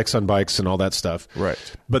the dykes on bikes and all that stuff. Right.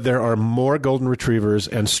 But there are more golden retrievers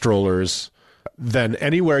and strollers than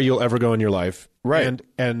anywhere you'll ever go in your life. Right.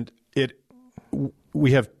 And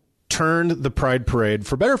we have turned the Pride Parade,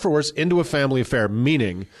 for better or for worse, into a family affair,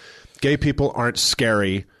 meaning gay people aren't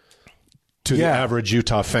scary to the average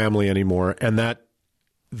Utah family anymore, and that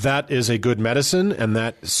is a good medicine, and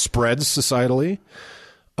that spreads societally.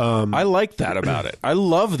 I like that about it. I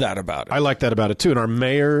love that about it. I like that about it too. And our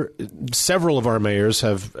mayor, several of our mayors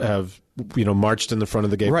have marched in the front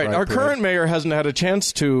of the Gay Pride Our Parade. current mayor hasn't had a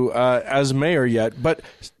chance to as mayor yet, but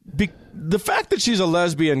the fact that she's a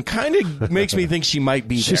lesbian kind of makes me think she might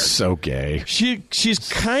be there. She's so gay. She's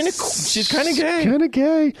kind of gay. Kind of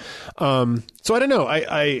gay. So I don't know.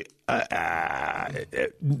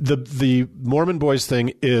 The Mormon boys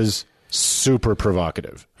thing is super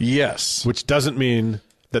provocative. Yes, which doesn't mean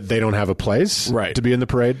that they don't have a place to be in the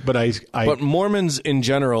parade. But but Mormons in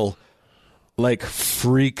general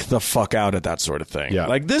freak the fuck out at that sort of thing.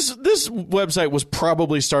 Yeah. This website was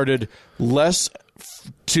probably started less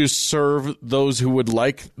to serve those who would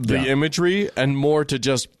like the imagery and more to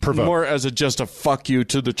just provoke. More as just a fuck you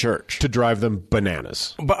to the church. To drive them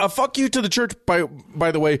bananas. But a fuck you to the church,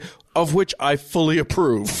 by the way, of which I fully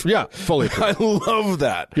approve. Yeah, fully approve. I love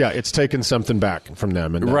that. Yeah, it's taken something back from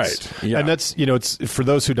them. And Yeah. And that's, it's for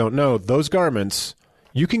those who don't know, those garments,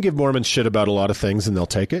 you can give Mormons shit about a lot of things and they'll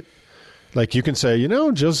take it. You can say,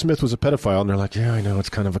 Joseph Smith was a pedophile, and they're like, yeah, I know, it's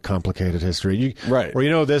kind of a complicated history.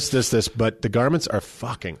 Or, this, but the garments are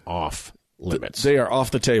fucking off limits. They are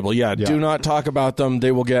off the table, yeah. Do not talk about them.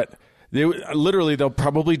 They'll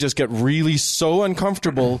probably just get really so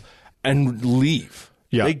uncomfortable and leave.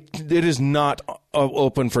 Yeah. It is not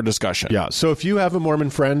open for discussion. Yeah, so if you have a Mormon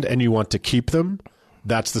friend and you want to keep them,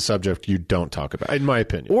 that's the subject you don't talk about, in my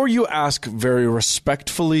opinion. Or you ask very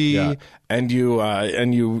respectfully, and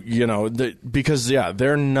because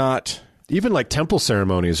they're not. Even temple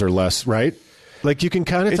ceremonies are less, right? You can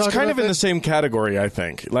kind of. It's talk kind about of in the same category, I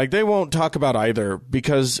think. They won't talk about either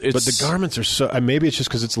because it's. But the garments are so. Maybe it's just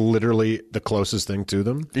because it's literally the closest thing to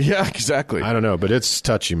them. Yeah, exactly. I don't know, but it's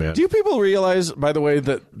touchy, man. Do you people realize, by the way,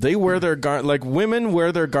 that they wear their women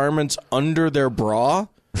wear their garments under their bra,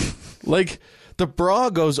 The bra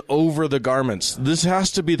goes over the garments. This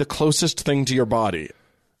has to be the closest thing to your body.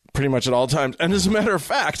 pretty much at all times. And as a matter of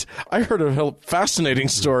fact, I heard a fascinating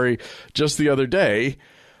story just the other day.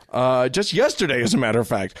 Just yesterday, as a matter of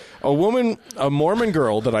fact, a Mormon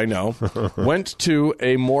girl that I know went to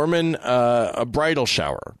a Mormon a bridal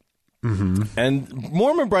shower. Mm-hmm. And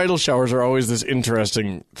Mormon bridal showers are always this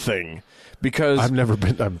interesting thing because I've never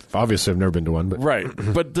been to one, but right.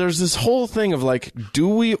 But there's this whole thing of like, do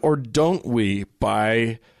we or don't we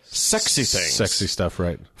buy sexy things, sexy stuff,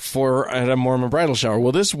 right? At a Mormon bridal shower.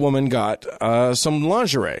 Well, this woman got some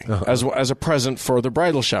lingerie as a present for the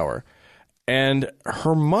bridal shower. And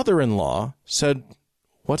her mother-in-law said,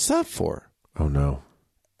 "What's that for?" Oh, no.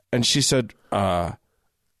 And she said,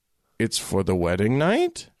 "It's for the wedding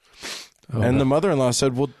night." Oh, and no. the mother-in-law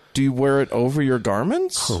said, "Well, do you wear it over your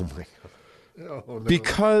garments?" Oh, my God. Oh,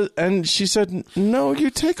 no. And she said, "No, you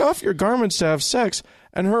take off your garments to have sex."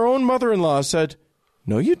 And her own mother-in-law said,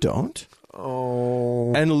 "No, you don't."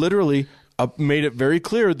 Oh. And literally made it very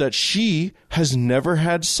clear that she has never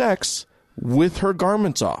had sex with her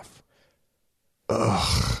garments off.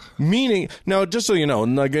 Ugh. Meaning, now, just so you know,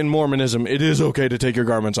 like in Mormonism, it is okay to take your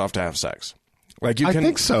garments off to have sex. Like you can, I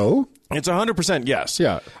think so. It's 100% yes.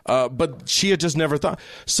 Yeah. But she had just never thought.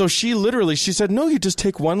 So she said, "No, you just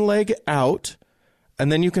take one leg out,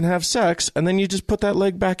 and then you can have sex, and then you just put that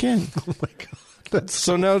leg back in." Oh my God. That's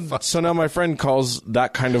so now my friend calls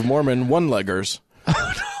that kind of Mormon one-leggers.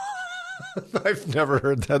 I've never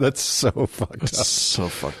heard that. That's so fucked up. So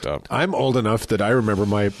fucked up. I'm old enough that I remember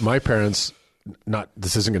my parents.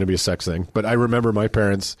 This isn't going to be a sex thing, but I remember my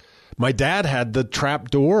parents. My dad had the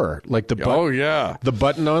trap door, like the the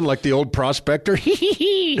button on, like the old Prospector, like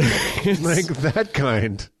that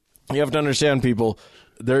kind. You have to understand, people.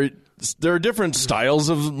 There are different styles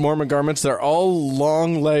of Mormon garments. They're all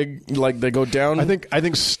long leg, like they go down. I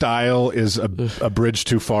think style is a bridge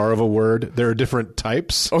too far of a word. There are different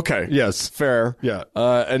types. Okay. Yes. Fair. Yeah.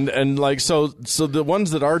 And like so the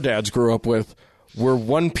ones that our dads grew up with were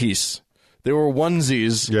one piece. They were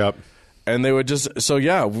onesies. Yep. And they would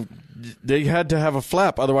they had to have a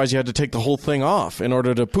flap. Otherwise, you had to take the whole thing off in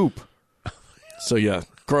order to poop. So, yeah,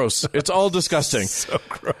 gross. It's all disgusting. So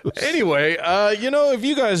gross. Anyway, if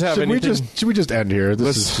you guys have anything... Should we just end here?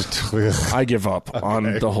 This is just... I give up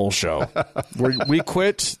on the whole show. We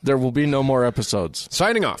quit. There will be no more episodes.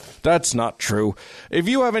 Signing off. That's not true. If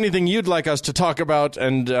you have anything you'd like us to talk about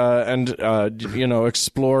and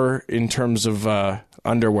explore in terms of...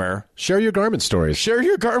 underwear. Share your garment stories. Sure.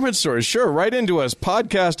 Write into us.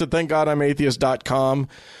 Podcast at thankgodimatheist.com.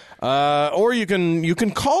 Or you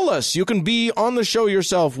can call us. You can be on the show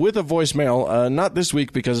yourself with a voicemail. Not this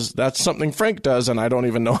week because that's something Frank does and I don't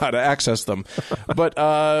even know how to access them. but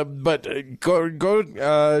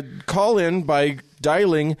go call in by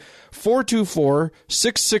dialing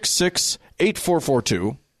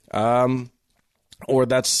 424-666-8442. Or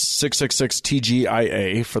that's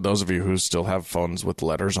 666-TGIA for those of you who still have phones with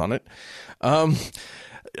letters on it. Go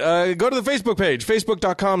to the Facebook page,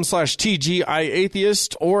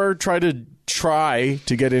 facebook.com/TGIAtheist, or try to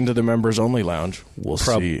get into the members only lounge. We'll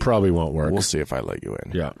see. Probably won't work. We'll see if I let you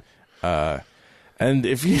in. Yeah. And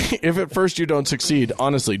if at first you don't succeed,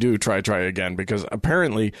 honestly, do try again, because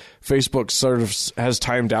apparently Facebook sort of has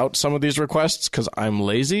timed out some of these requests because I'm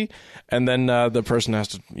lazy, and then the person has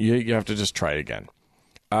to you have to just try again.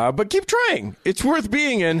 But keep trying; it's worth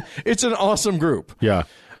being in. It's an awesome group. Yeah.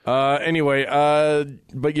 Anyway,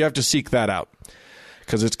 but you have to seek that out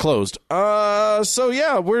because it's closed. So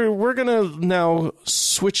yeah, we're gonna now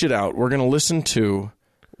switch it out. We're gonna listen to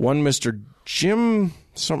one Mr. Jim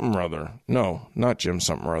something or other. No, not Jim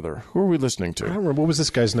something or other. Who are we listening to? I don't remember. What was this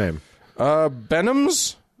guy's name?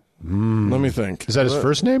 Benhams? Let me think. Is that his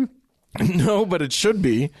first name? No, but it should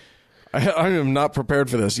be. I am not prepared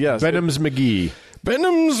for this. Yes. Benhams McGee.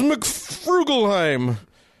 Benhams McFrugelheim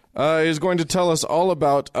is going to tell us all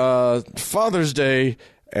about Father's Day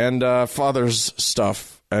and father's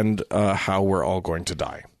stuff and how we're all going to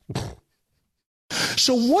die.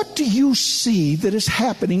 So what do you see that is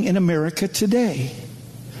happening in America today?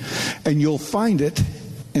 And you'll find it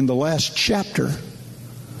in the last chapter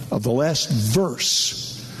of the last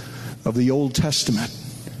verse of the Old Testament.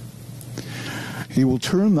 He will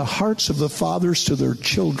turn the hearts of the fathers to their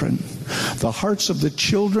children, the hearts of the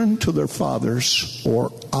children to their fathers,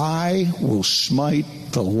 or I will smite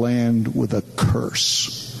the land with a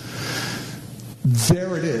curse.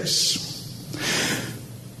 There it is.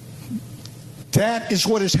 That is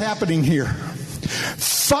what is happening here.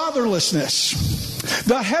 Fatherlessness.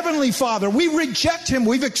 The Heavenly Father, we reject him.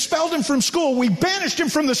 We've expelled him from school. We banished him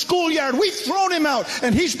from the schoolyard. We've thrown him out.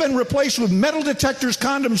 And he's been replaced with metal detectors,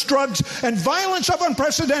 condoms, drugs, and violence of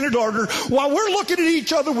unprecedented order while we're looking at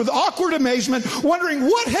each other with awkward amazement, wondering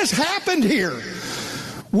what has happened here.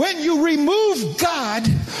 When you remove God,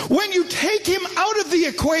 when you take him out of the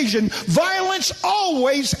equation, violence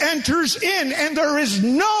always enters in. And there is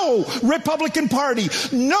no Republican Party,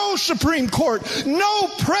 no Supreme Court, no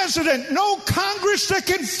president, no Congress that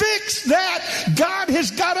can fix that. God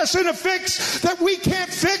has got us in a fix that we can't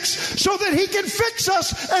fix so that he can fix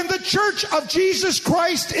us. And the Church of Jesus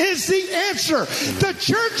Christ is the answer. The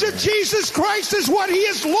Church of Jesus Christ is what he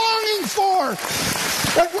is longing for.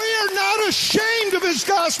 And we are not ashamed of his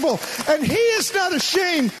gospel, and he is not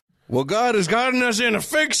ashamed. Well, God has gotten us in a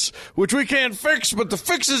fix, which we can't fix, but the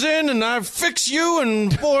fix is in, and I fix you,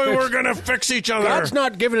 and boy, we're going to fix each other. God's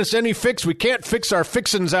not giving us any fix we can't fix our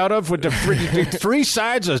fixins out of with the three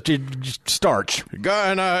sides of starch.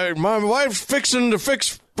 God, my wife's fixing to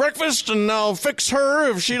fix breakfast, and I'll fix her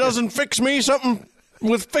if she doesn't fix me something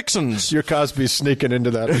with fixins. Your Cosby's sneaking into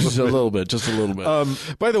that. Just a little bit.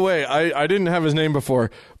 By the way, I didn't have his name before,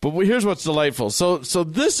 but here's what's delightful. So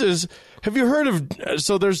this is, have you heard of,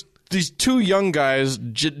 so there's these two young guys,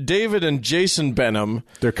 David and Jason Benham.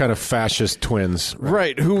 They're kind of fascist twins.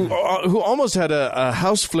 Right, who almost had a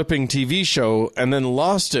house-flipping TV show and then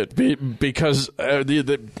lost it because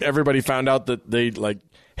everybody found out that they, like,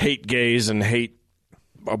 hate gays and hate,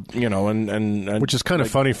 and which is kind of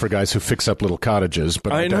funny for guys who fix up little cottages.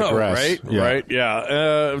 But I know, digress. right? Yeah. Right?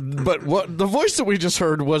 Yeah. But what the voice that we just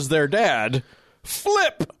heard was their dad,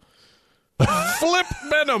 Flip. Flip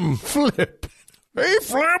Benham. Flip. Hey,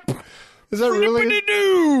 Flip. Is that really?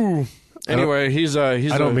 Flippity-doo. Anyway, he's. I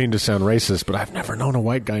don't mean to sound racist, but I've never known a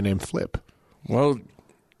white guy named Flip. Well,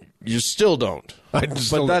 you still don't.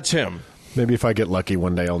 But that's him. Maybe if I get lucky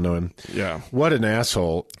one day, I'll know him. Yeah. What an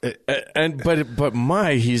asshole!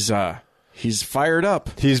 He's fired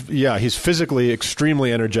up. He's physically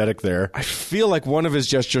extremely energetic there. I feel like one of his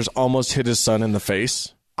gestures almost hit his son in the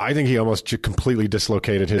face. I think he almost completely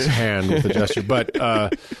dislocated his hand with the gesture. But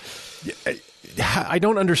I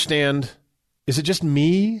don't understand. Is it just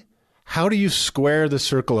me? How do you square the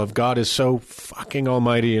circle of God is so fucking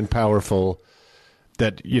almighty and powerful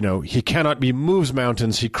that, he cannot be moves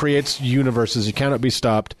mountains, he creates universes, he cannot be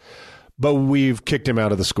stopped, but we've kicked him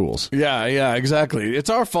out of the schools. Yeah, exactly. It's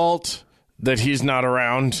our fault that he's not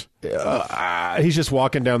around. He's just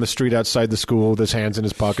walking down the street outside the school with his hands in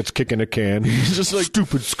his pockets, kicking a can. He's just like,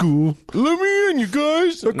 stupid school. Let me in, you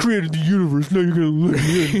guys. I created the universe. Now you're going to let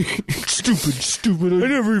me in. Stupid. I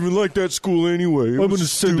never even liked that school anyway. I'm going to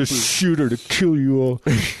send a shooter to kill you all.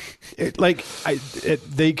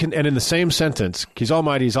 They can, and in the same sentence, he's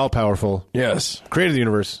almighty, he's all powerful. Yes. Created the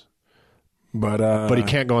universe. But he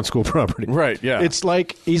can't go on school property. Right, yeah. It's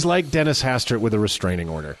like, he's like Dennis Hastert with a restraining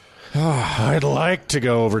order. I'd like to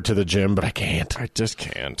go over to the gym, but I can't. I just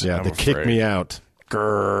can't. Yeah, they kick me out.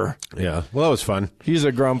 Grr. Yeah. Well, that was fun. He's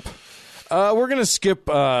a grump. We're gonna skip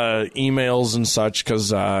emails and such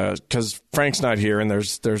because Frank's not here and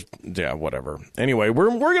there's whatever. Anyway,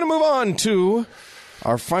 we're gonna move on to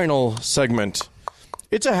our final segment.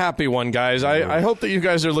 It's a happy one, guys. I hope that you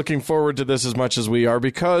guys are looking forward to this as much as we are,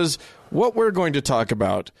 because what we're going to talk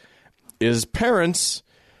about is parents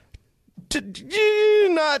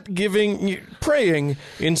not praying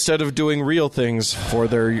instead of doing real things for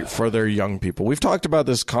their young people. We've talked about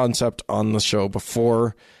this concept on the show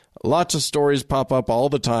before. Lots of stories pop up all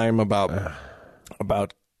the time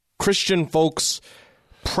about Christian folks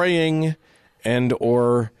praying and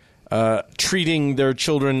or treating their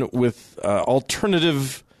children with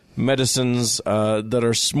alternative medicines that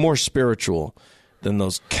are more spiritual than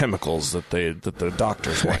those chemicals that the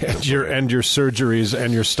doctors want. and your surgeries,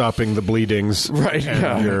 and you're stopping the bleedings, right?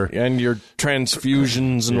 And your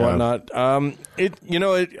transfusions and whatnot.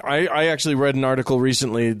 I actually read an article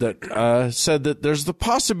recently that said that there's the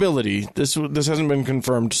possibility. This hasn't been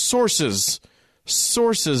confirmed. Sources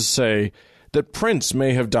say that Prince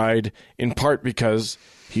may have died in part because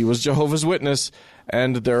he was Jehovah's Witness,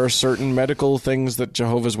 and there are certain medical things that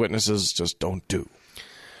Jehovah's Witnesses just don't do,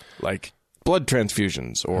 like blood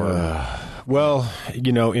transfusions or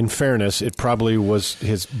in fairness, it probably was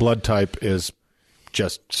his blood type is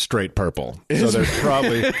just straight purple. So there's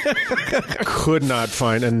probably could not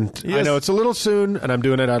find, and I know it's a little soon, and I'm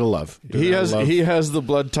doing it out of love. He has the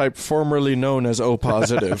blood type formerly known as O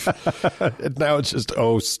positive. Now it's just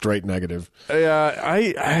O straight negative.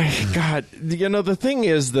 God, the thing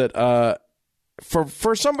is that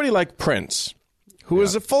for somebody like Prince, who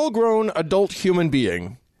is a full-grown adult human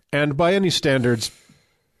being, and by any standards,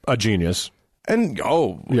 a genius. And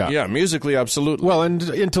musically, absolutely. Well, and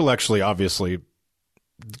intellectually, obviously,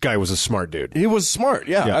 the guy was a smart dude. He was smart,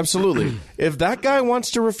 yeah. Absolutely. If that guy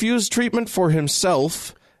wants to refuse treatment for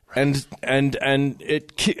himself and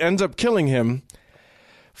it ends up killing him,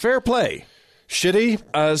 fair play.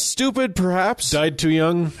 Shitty, stupid, perhaps. died too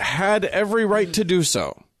young. Had every right to do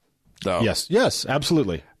so, though. Yes,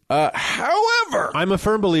 absolutely. However, I'm a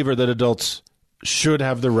firm believer that adults should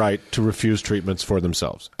have the right to refuse treatments for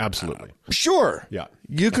themselves. Absolutely. sure. Yeah.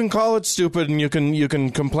 You can call it stupid and you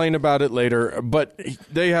can complain about it later, but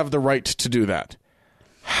they have the right to do that.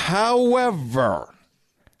 However,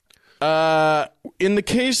 in the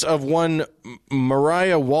case of one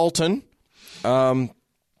Mariah Walton,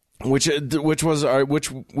 which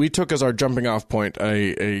we took as our jumping off point,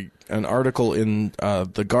 an article in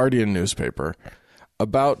the Guardian newspaper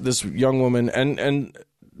about this young woman and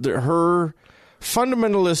her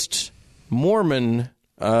fundamentalist Mormon,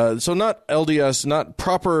 so not LDS, not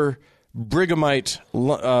proper Brighamite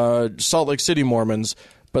Salt Lake City Mormons,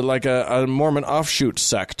 but like a Mormon offshoot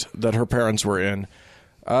sect that her parents were in,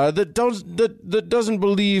 that doesn't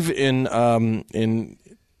believe in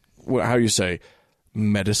how you say,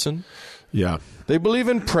 medicine. Yeah. They believe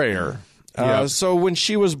in prayer. Yeah. So when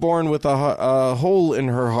she was born with a hole in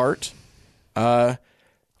her heart,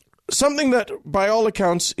 something that by all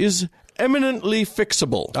accounts is eminently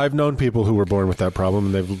fixable. I've known people who were born with that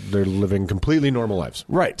problem, and they're living completely normal lives.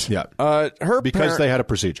 Right. Yeah. Because they had a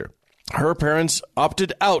procedure. Her parents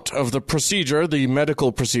opted out of the procedure, the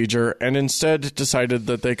medical procedure, and instead decided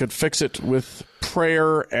that they could fix it with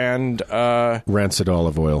prayer and Rancid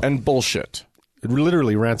olive oil. and bullshit.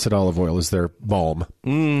 Literally, rancid olive oil is their balm.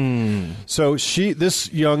 So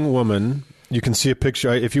this young woman, you can see a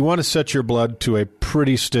picture. If you want to set your blood to a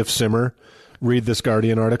pretty stiff simmer, read this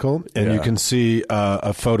Guardian article, and you can see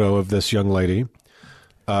a photo of this young lady.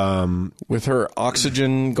 With her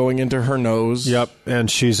oxygen going into her nose. Yep, and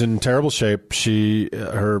she's in terrible shape.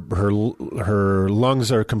 Her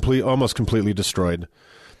lungs are almost completely destroyed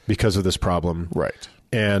because of this problem. Right.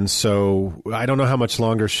 And so I don't know how much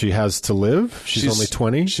longer she has to live. She's only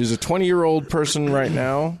 20. She's a 20-year-old person right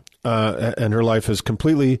now. And her life is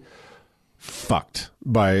completely fucked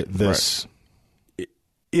by this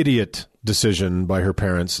idiot decision by her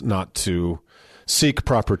parents not to seek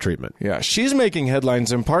proper treatment. Yeah, she's making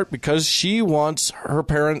headlines in part because she wants her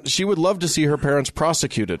parents. She would love to see her parents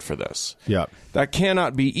prosecuted for this. Yeah. That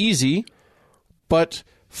cannot be easy, but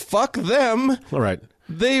fuck them. All right.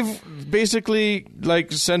 They've basically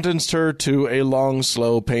sentenced her to a long,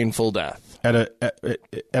 slow, painful death at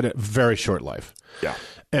a very short life. Yeah.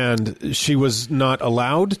 And she was not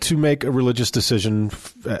allowed to make a religious decision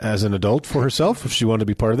as an adult for herself if she wanted to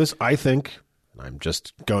be part of this. I think, I'm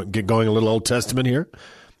just going a little Old Testament here,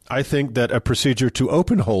 I think that a procedure to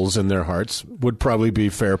open holes in their hearts would probably be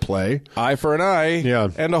fair play. Eye for an eye,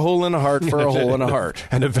 and a hole in a heart for a hole in a heart.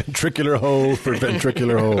 And a ventricular hole for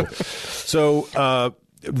ventricular hole. So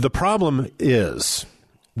the problem is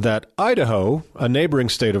that Idaho, a neighboring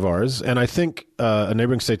state of ours, and I think a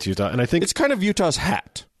neighboring state to Utah, and I think it's kind of Utah's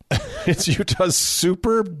hat. It's Utah's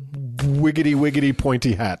super wiggity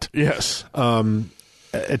pointy hat. Yes.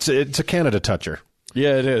 It's a Canada toucher.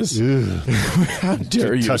 Yeah, it is. How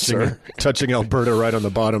dare you, sir? Touching Alberta right on the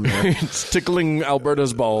bottom there. It's tickling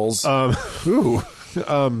Alberta's balls. They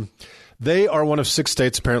are one of 6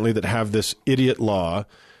 states, apparently, that have this idiot law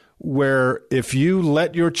where if you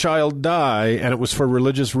let your child die and it was for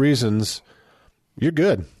religious reasons, you're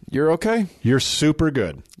good. You're okay. You're super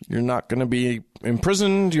good. You're not going to be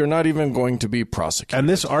imprisoned. You're not even going to be prosecuted. And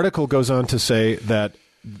this article goes on to say that,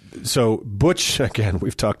 so Butch, again,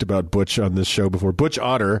 we've talked about Butch on this show before, Butch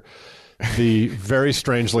Otter, the very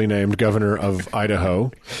strangely named governor of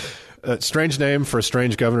Idaho. Strange name for a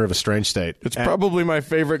strange governor of a strange state. It's probably my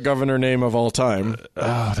favorite governor name of all time.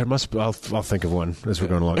 There must be. I'll think of one as we're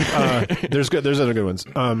going along. There's other good ones.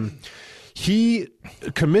 He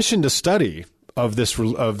commissioned a study of this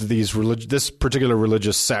particular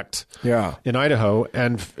religious sect in Idaho,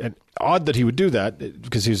 and odd that he would do that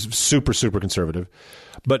because he's super conservative.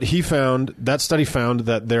 But that study found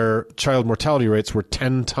that their child mortality rates were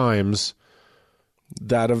 10 times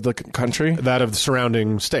that of the country, that of the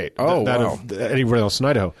surrounding state, that of anywhere else in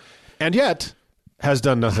Idaho, and yet has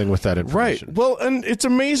done nothing with that information. Right. Well, and it's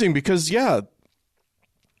amazing because you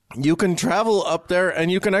can travel up there and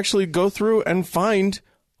you can actually go through and find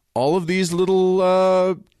all of these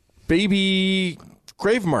little baby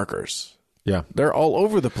grave markers. Yeah. They're all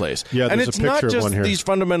over the place. Yeah, and there's it's a picture not of just one here. these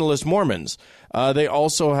fundamentalist Mormons. They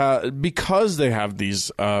also have, because they have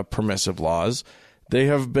these permissive laws,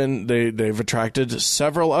 they've attracted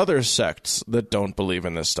several other sects that don't believe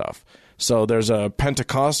in this stuff. So there's a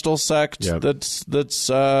Pentecostal sect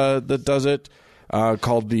that does it,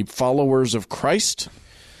 called the Followers of Christ.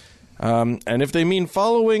 And if they mean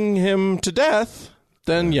following him to death,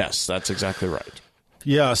 then yes, that's exactly right.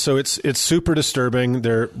 Yeah, so it's super disturbing.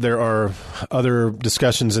 There are other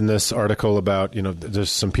discussions in this article about,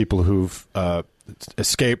 there's some people who've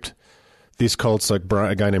escaped these cults, like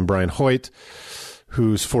a guy named Brian Hoyt,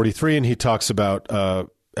 who's 43, and he talks about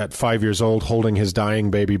at 5 years old holding his dying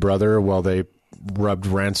baby brother while they rubbed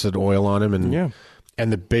rancid oil on him,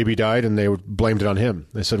 and the baby died, and they blamed it on him.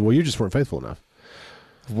 They said, well, you just weren't faithful enough.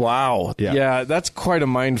 Wow. Yeah, that's quite a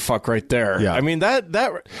mind fuck right there. Yeah. I mean, that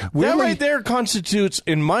right there constitutes,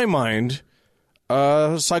 in my mind,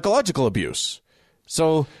 psychological abuse.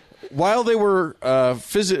 So while they were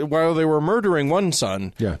murdering one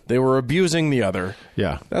son, they were abusing the other.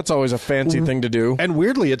 Yeah. That's always a fancy thing to do. And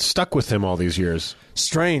weirdly, it stuck with him all these years.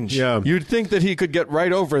 Strange. Yeah. You'd think that he could get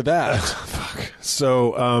right over that. Fuck.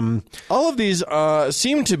 So, all of these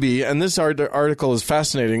seem to be, and this article is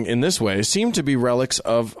fascinating in this way, seem to be relics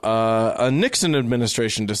of a Nixon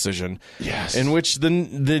administration decision. Yes. In which the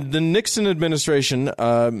Nixon administration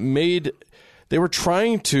they were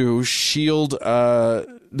trying to shield,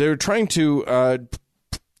 they were trying to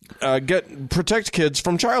protect kids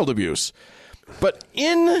from child abuse. But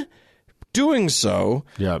in doing so,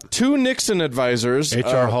 two Nixon advisors,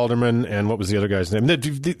 H.R. Haldeman, and what was the other guy's name? The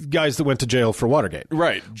guys that went to jail for Watergate.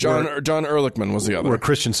 Right. John Ehrlichman was the other. Were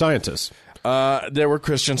Christian Scientists. They were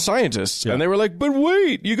Christian Scientists. And they were like, but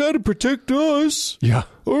wait, you got to protect us. Yeah.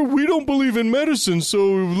 Or we don't believe in medicine, so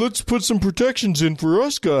let's put some protections in for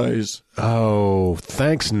us guys. Oh,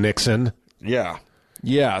 thanks, Nixon. Yeah.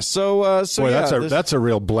 Yeah. So boy, that's a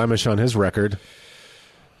real blemish on his record.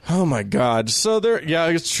 Oh my God! So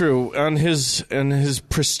it's true. On his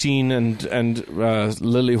pristine and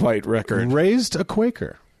lily white record, raised a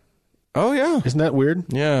Quaker. Oh yeah, isn't that weird?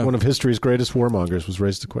 Yeah, one of history's greatest warmongers was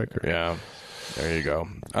raised a Quaker. Yeah, there you go.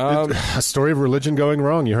 A story of religion going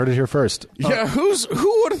wrong. You heard it here first. Yeah, who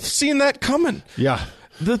would have seen that coming? Yeah.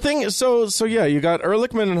 The thing is, so yeah, you got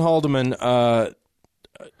Ehrlichman and Haldeman,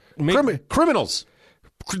 criminals.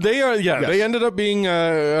 They are, yes. They ended up being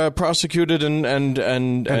prosecuted and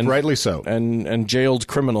rightly so, and jailed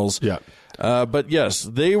criminals. Yeah. But yes,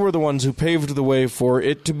 they were the ones who paved the way for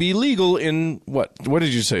it to be legal in what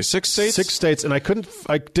did you say? 6 states? 6 states, and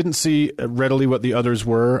I didn't see readily what the others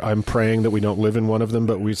were. I'm praying that we don't live in one of them,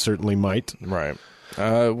 but we certainly might. Right.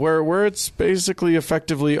 Where it's basically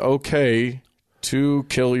effectively okay to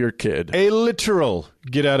kill your kid. A literal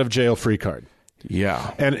get out of jail free card.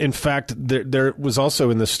 Yeah. And in fact, there was also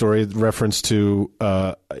in this story reference to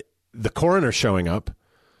the coroner showing up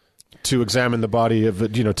to examine the body of,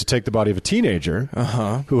 to take the body of a teenager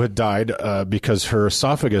who had died because her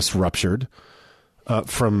esophagus ruptured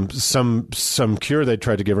from some cure they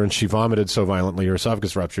tried to give her, and she vomited so violently her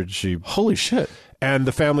esophagus ruptured. Holy shit. And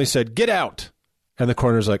the family said, get out. And the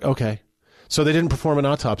coroner's like, okay. So they didn't perform an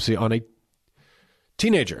autopsy on a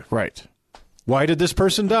teenager. Right. Why did this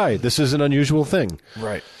person die? This is an unusual thing.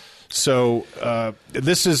 Right. So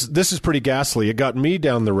this is pretty ghastly. It got me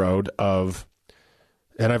down the road of,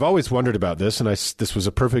 and I've always wondered about this, and this was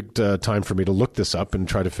a perfect time for me to look this up and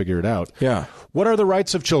try to figure it out. Yeah. What are the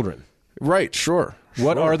rights of children? Right, sure.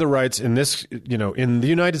 What are the rights in this, in the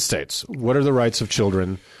United States? What are the rights of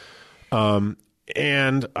children? And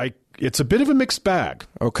it's a bit of a mixed bag.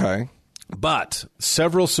 Okay. But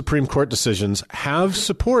several Supreme Court decisions have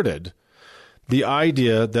supported the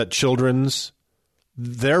idea that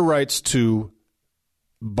their rights to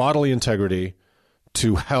bodily integrity,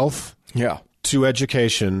 to health, to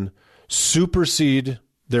education, supersede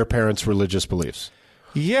their parents' religious beliefs.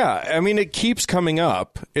 Yeah, I mean, it keeps coming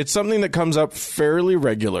up. It's something that comes up fairly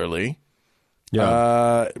regularly.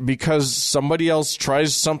 Yeah. Because somebody else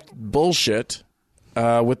tries some bullshit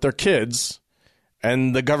with their kids,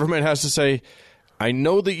 and the government has to say, I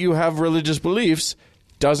know that you have religious beliefs.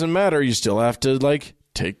 Doesn't matter. You still have to,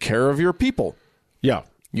 take care of your people. Yeah.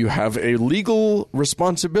 You have a legal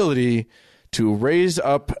responsibility to raise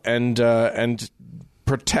up and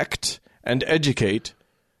protect and educate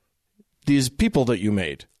these people that you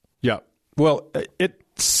made. Yeah. Well, it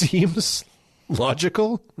seems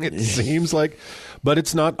logical. It seems like, but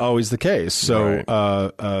it's not always the case. So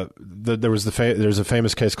there's a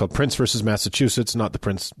famous case called Prince versus Massachusetts, not the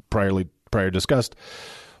Prince prior discussed,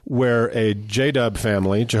 where a JW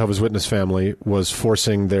family, Jehovah's Witness family, was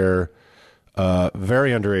forcing their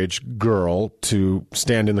very underage girl to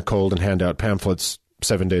stand in the cold and hand out pamphlets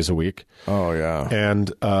 7 days a week. Oh, yeah.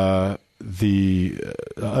 And a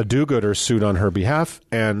do-gooder sued on her behalf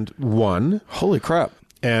and won. Holy crap.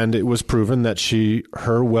 and it was proven that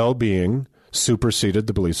her well-being superseded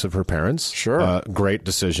the beliefs of her parents. Sure. Great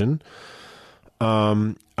decision.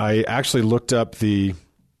 I actually looked up the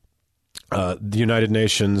United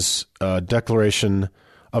Nations Declaration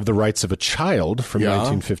of the Rights of a Child from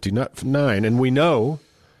 1959, and we know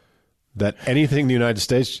that anything the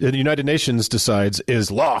United Nations decides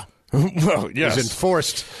is law. Well, yes. Is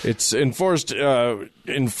enforced. It's enforced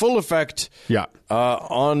in full effect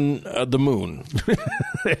on the moon.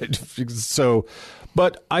 So,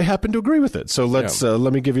 but I happen to agree with it. So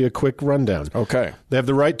let me give you a quick rundown. Okay. They have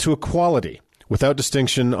the right to equality without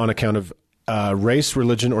distinction on account of race,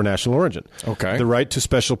 religion, or national origin. Okay. The right to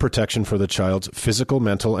special protection for the child's physical,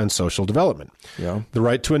 mental, and social development. Yeah. The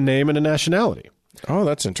right to a name and a nationality. Oh,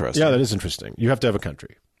 that's interesting. Yeah, that is interesting. You have to have a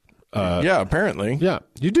country. Yeah, apparently. Yeah,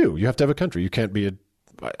 you do. You have to have a country. You can't be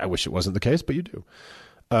I wish it wasn't the case, but you do.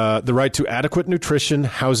 The right to adequate nutrition,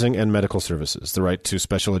 housing, and medical services. The right to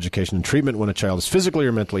special education and treatment when a child is physically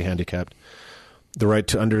or mentally handicapped. The right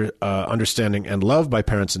to understanding and love by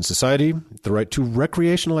parents and society. The right to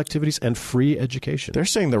recreational activities and free education. They're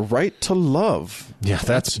saying the right to love. Yeah,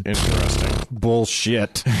 that's interesting.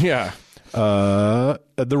 Bullshit. Yeah.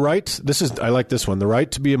 The right, I like this one, the right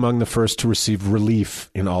to be among the first to receive relief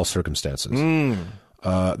in all circumstances.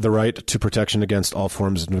 The right to protection against all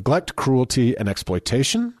forms of neglect, cruelty, and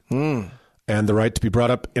exploitation. And the right to be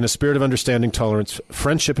brought up in a spirit of understanding, tolerance,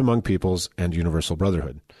 friendship among peoples, and universal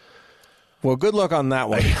brotherhood. Well, good luck on that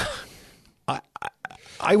one.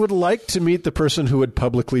 I would like to meet the person who would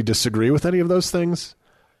publicly disagree with any of those things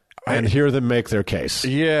and hear them make their case.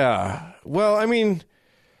 Yeah. Well, I mean,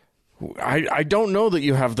 I don't know that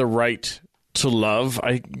you have the right to love.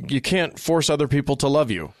 You can't force other people to love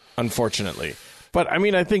you, unfortunately. But, I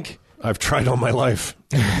mean, I think... I've tried all my life.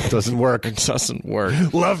 It doesn't work. It doesn't work.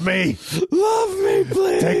 Love me. Love me,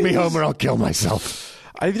 please. Take me home or I'll kill myself.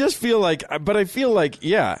 I just feel like... But I feel like,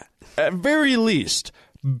 yeah, at very least,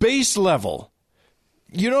 base level,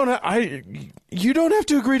 you don't have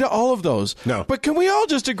to agree to all of those. No. But can we all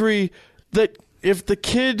just agree that if the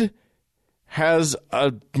kid has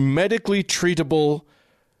a medically treatable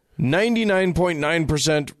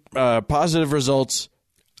 99.9% positive results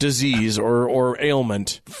disease or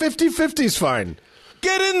ailment. 50-50 is fine.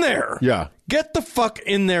 Get in there. Yeah. Get the fuck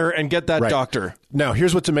in there and get that doctor. Now,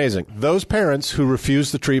 here's what's amazing. Those parents who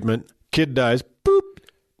refuse the treatment, kid dies, boop.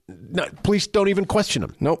 No, police don't even question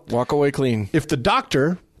them. Nope. Walk away clean. If the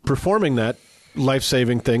doctor performing that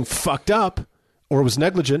life-saving thing fucked up or was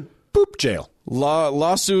negligent, boop, jail.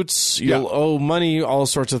 Lawsuits, you'll owe money, all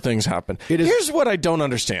sorts of things happen. Here's what I don't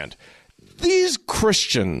understand. These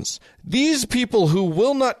Christians, these people who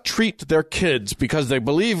will not treat their kids because they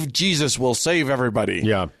believe Jesus will save everybody.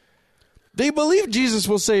 Yeah. They believe Jesus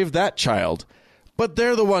will save that child, but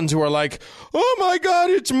they're the ones who are like, oh my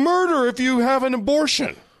God, it's murder if you have an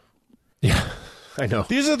abortion. Yeah, I know.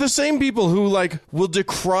 These are the same people who will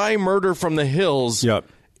decry murder from the hills. Yep.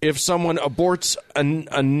 If someone aborts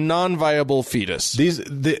a non-viable fetus.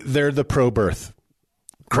 They're the pro-birth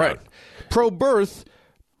crowd. Right. Pro-birth,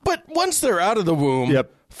 but once they're out of the womb,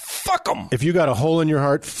 fuck them. If you got a hole in your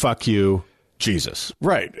heart, fuck you, Jesus.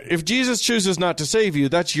 Right. If Jesus chooses not to save you,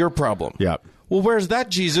 that's your problem. Yeah. Well, where's that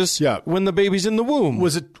Jesus when the baby's in the womb?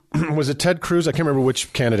 Was it Ted Cruz? I can't remember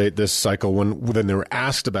which candidate this cycle when they were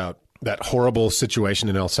asked about that horrible situation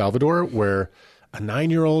in El Salvador where a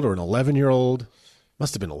 9-year-old or an 11-year-old...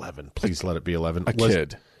 must have been 11. Please let it be 11.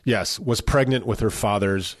 Kid. Yes, was pregnant with her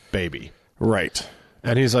father's baby. Right.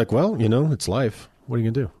 And he's like, well, it's life. What are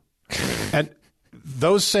you going to do? And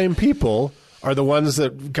those same people are the ones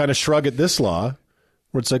that kind of shrug at this law,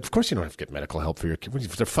 where it's like, of course you don't have to get medical help for your kid.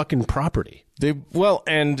 They're fucking property.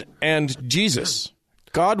 And Jesus.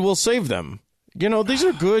 God will save them. These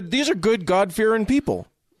are good God-fearing people.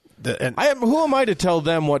 Who am I to tell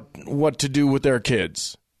them what to do with their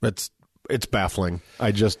kids? It's baffling.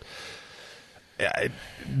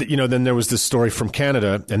 Then there was this story from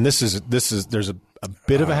Canada, and there's a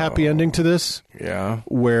bit of a happy ending to this. Yeah.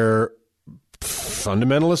 Where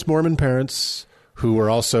fundamentalist Mormon parents who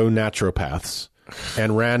were also naturopaths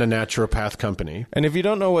and ran a naturopath company. And if you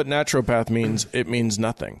don't know what naturopath means, it means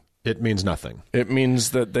nothing. It means nothing. It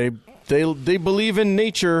means that they believe in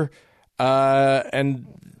nature, and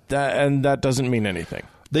that doesn't mean anything.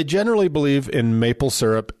 They generally believe in maple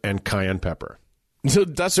syrup and cayenne pepper.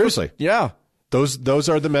 That's seriously. Yeah. Those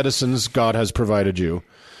are the medicines God has provided you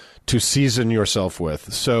to season yourself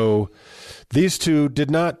with. So these two did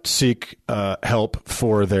not seek help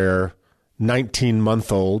for their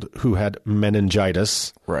 19-month-old who had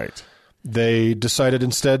meningitis. Right. They decided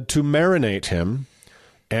instead to marinate him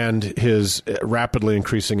and his rapidly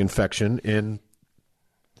increasing infection in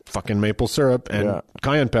fucking maple syrup and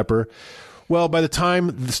cayenne pepper. Well, by the time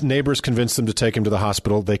the neighbors convinced them to take him to the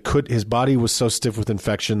hospital, his body was so stiff with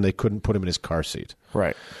infection, they couldn't put him in his car seat.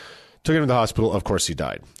 Right. Took him to the hospital. Of course, he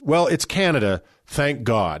died. Well, it's Canada, thank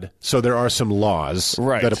God. So there are some laws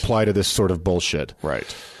that apply to this sort of bullshit.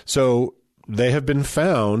 Right. So they have been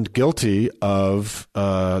found guilty of,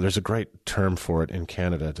 there's a great term for it in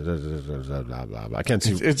Canada. I can't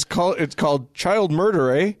see. It's called child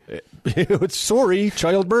murder, eh? Sorry,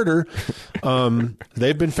 child murder.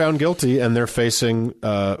 They've been found guilty, and they're facing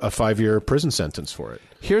a 5-year prison sentence for it.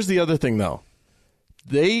 Here's the other thing, though.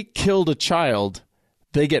 They killed a child.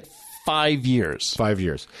 They get 5 years. 5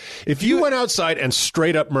 years. If you went outside and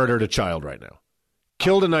straight up murdered a child right now,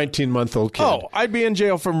 killed a 19-month-old kid. Oh, I'd be in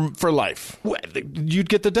jail for life. You'd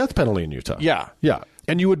get the death penalty in Utah. Yeah. Yeah.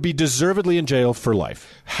 And you would be deservedly in jail for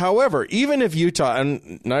life. However, even if Utah,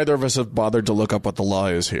 and neither of us have bothered to look up what the law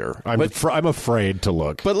is here. I'm afraid to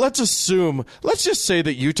look. But let's just say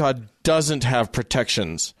that Utah doesn't have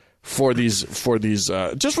protections for these,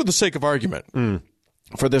 just for the sake of argument.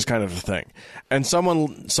 For this kind of a thing, and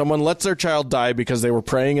someone lets their child die because they were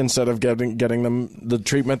praying instead of getting them the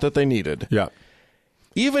treatment that they needed. Yeah.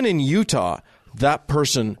 Even in Utah, that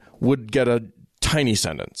person would get a tiny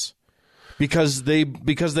sentence because they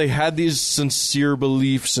had these sincere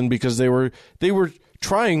beliefs and because they were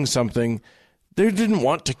trying something. They didn't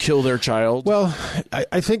want to kill their child. Well,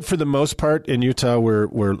 I think for the most part in Utah,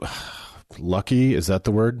 we're lucky. Is that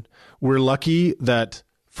the word? We're lucky that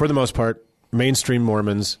for the most part, mainstream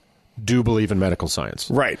Mormons do believe in medical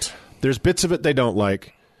science. Right. There's bits of it they don't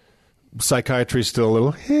like. Psychiatry's still a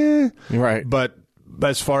little, Right. But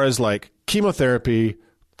as far as like chemotherapy,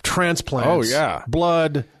 transplants,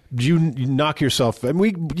 blood, you knock yourself. And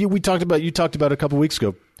you talked about a couple weeks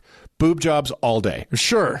ago, boob jobs all day.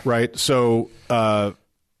 Sure. Right. So,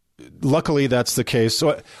 luckily that's the case.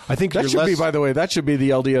 So I think that should be, by the way, that should be the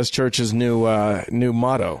LDS Church's new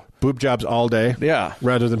motto. Boob jobs all day. Yeah.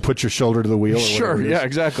 Rather than put your shoulder to the wheel. Sure. Yeah,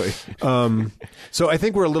 exactly. So I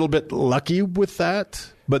think we're a little bit lucky with that,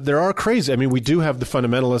 but there are crazy. I mean, we do have the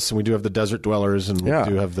fundamentalists and we do have the desert dwellers and we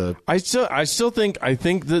do have the. I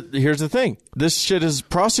think that here's the thing. This shit is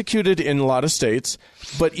prosecuted in a lot of states,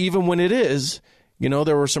 but even when it is,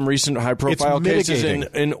 there were some recent high-profile cases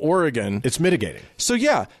in Oregon. It's mitigating. So,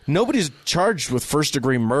 yeah, nobody's charged with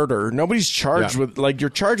first-degree murder. Nobody's charged with,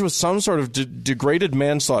 you're charged with some sort of degraded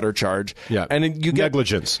manslaughter charge. Yeah, and you get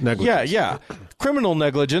negligence. Yeah. Criminal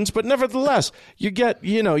negligence, but nevertheless, you get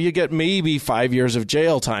maybe 5 years of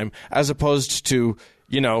jail time as opposed to,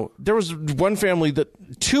 there was one family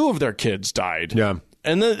that 2 of their kids died. Yeah.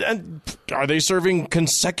 And are they serving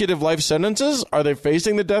consecutive life sentences? Are they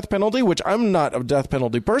facing the death penalty? Which I'm not a death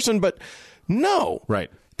penalty person, but no. Right.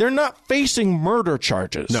 They're not facing murder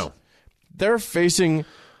charges. No. They're facing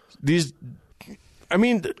these. I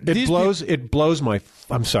mean, it blows my.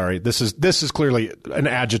 I'm sorry. This is clearly an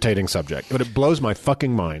agitating subject, but it blows my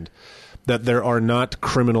fucking mind that there are not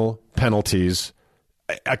criminal penalties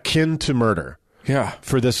akin to murder. Yeah.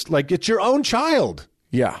 For this, it's your own child.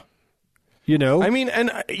 Yeah. I mean,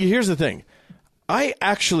 and here's the thing. I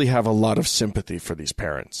actually have a lot of sympathy for these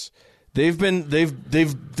parents. They've been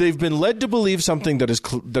led to believe something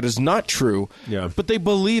that is not true, but they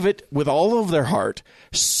believe it with all of their heart,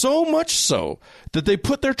 so much so that they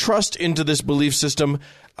put their trust into this belief system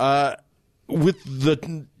with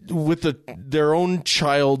their own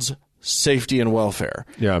child's safety and welfare.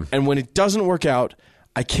 Yeah. And when it doesn't work out,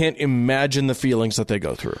 I can't imagine the feelings that they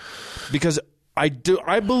go through, because I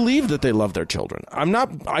believe that they love their children.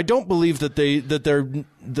 I don't believe that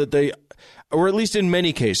they, or at least in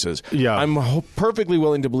many cases, I'm perfectly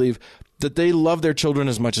willing to believe that they love their children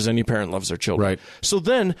as much as any parent loves their children. Right. So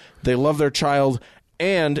then they love their child,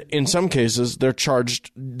 and in some cases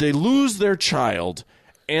they lose their child,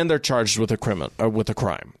 and they're charged with a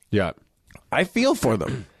crime. Yeah. I feel for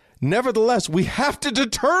them. Nevertheless, we have to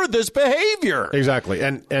deter this behavior. Exactly.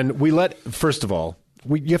 And we first of all,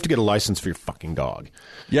 you have to get a license for your fucking dog.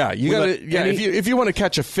 Yeah, if you want to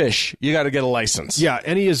catch a fish, you got to get a license. Yeah,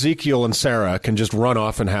 any Ezekiel and Sarah can just run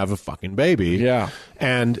off and have a fucking baby. Yeah.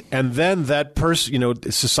 And then that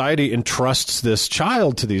person, society entrusts this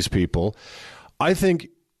child to these people. I think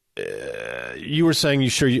you were saying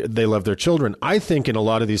they love their children. I think in a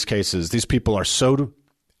lot of these cases, these people are so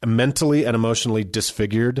mentally and emotionally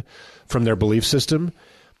disfigured from their belief system.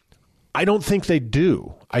 I don't think they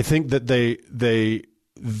do. I think that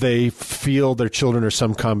they feel their children are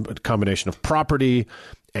some combination of property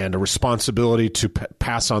and a responsibility to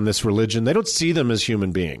pass on this religion. They don't see them as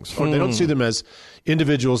human beings, or they don't see them as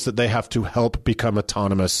individuals that they have to help become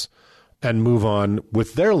autonomous and move on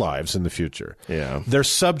with their lives in the future. Yeah. They're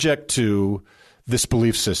subject to this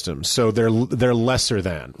belief system, so they're lesser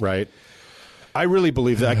than, right? I really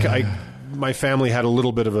believe that. My family had a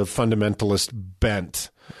little bit of a fundamentalist bent.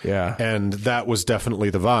 Yeah. And that was definitely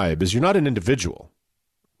the vibe, is you're not an individual.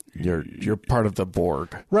 You're part of the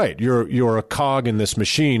Borg. Right. You're a cog in this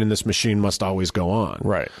machine, and this machine must always go on.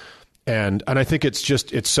 Right. And I think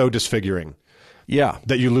it's so disfiguring. Yeah.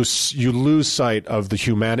 That you lose sight of the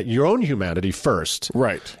your own humanity first.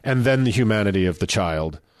 Right. And then the humanity of the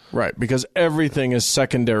child. Right, because everything is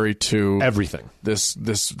secondary to everything. This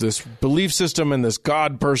belief system and this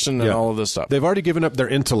God person and all of this stuff. They've already given up their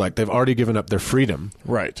intellect. They've already given up their freedom.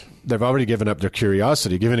 Right. They've already given up their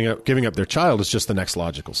curiosity. Giving up their child is just the next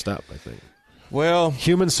logical step, I think. Well,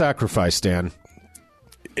 human sacrifice, Dan.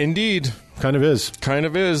 Indeed. Kind of is. Kind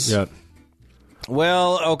of is. Yeah.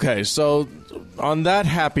 Well, okay, so on that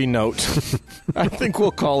happy note, I think we'll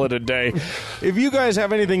call it a day. If you guys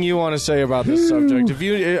have anything you want to say about this subject,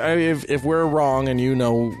 if we're wrong and you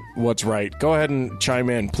know what's right, go ahead and chime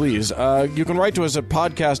in, please. You can write to us at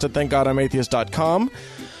podcast@thankgodimatheist.com,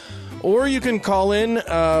 or you can call in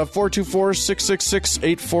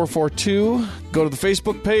 424-666-8442. Go to the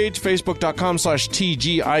Facebook page,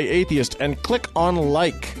 facebook.com/TGIAtheist, and click on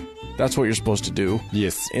like. That's what you're supposed to do.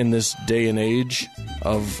 Yes. In this day and age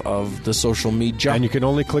of the social media. And you can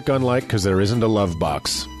only click on like because there isn't a love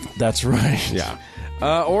box. That's right. Yeah.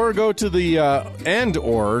 Or go to the the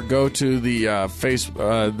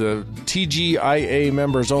TGIA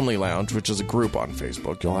Members Only Lounge, which is a group on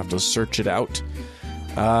Facebook. You'll have to search it out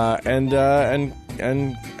and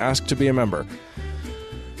ask to be a member.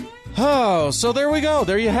 Oh, so there we go.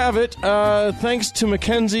 There you have it. Thanks to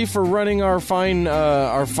Mackenzie for running our fine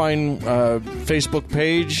Facebook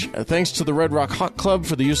page. Thanks to the Red Rock Hot Club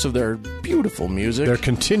for the use of their beautiful music. Their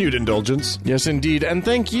continued indulgence. Yes, indeed. And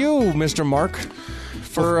thank you, Mr. Mark,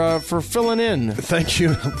 for filling in. Thank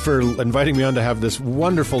you for inviting me on to have this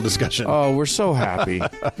wonderful discussion. Oh, we're so happy.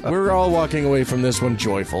 We're all walking away from this one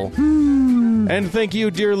joyful. And thank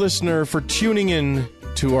you, dear listener, for tuning in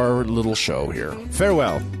to our little show here.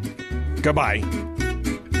 Farewell. Goodbye.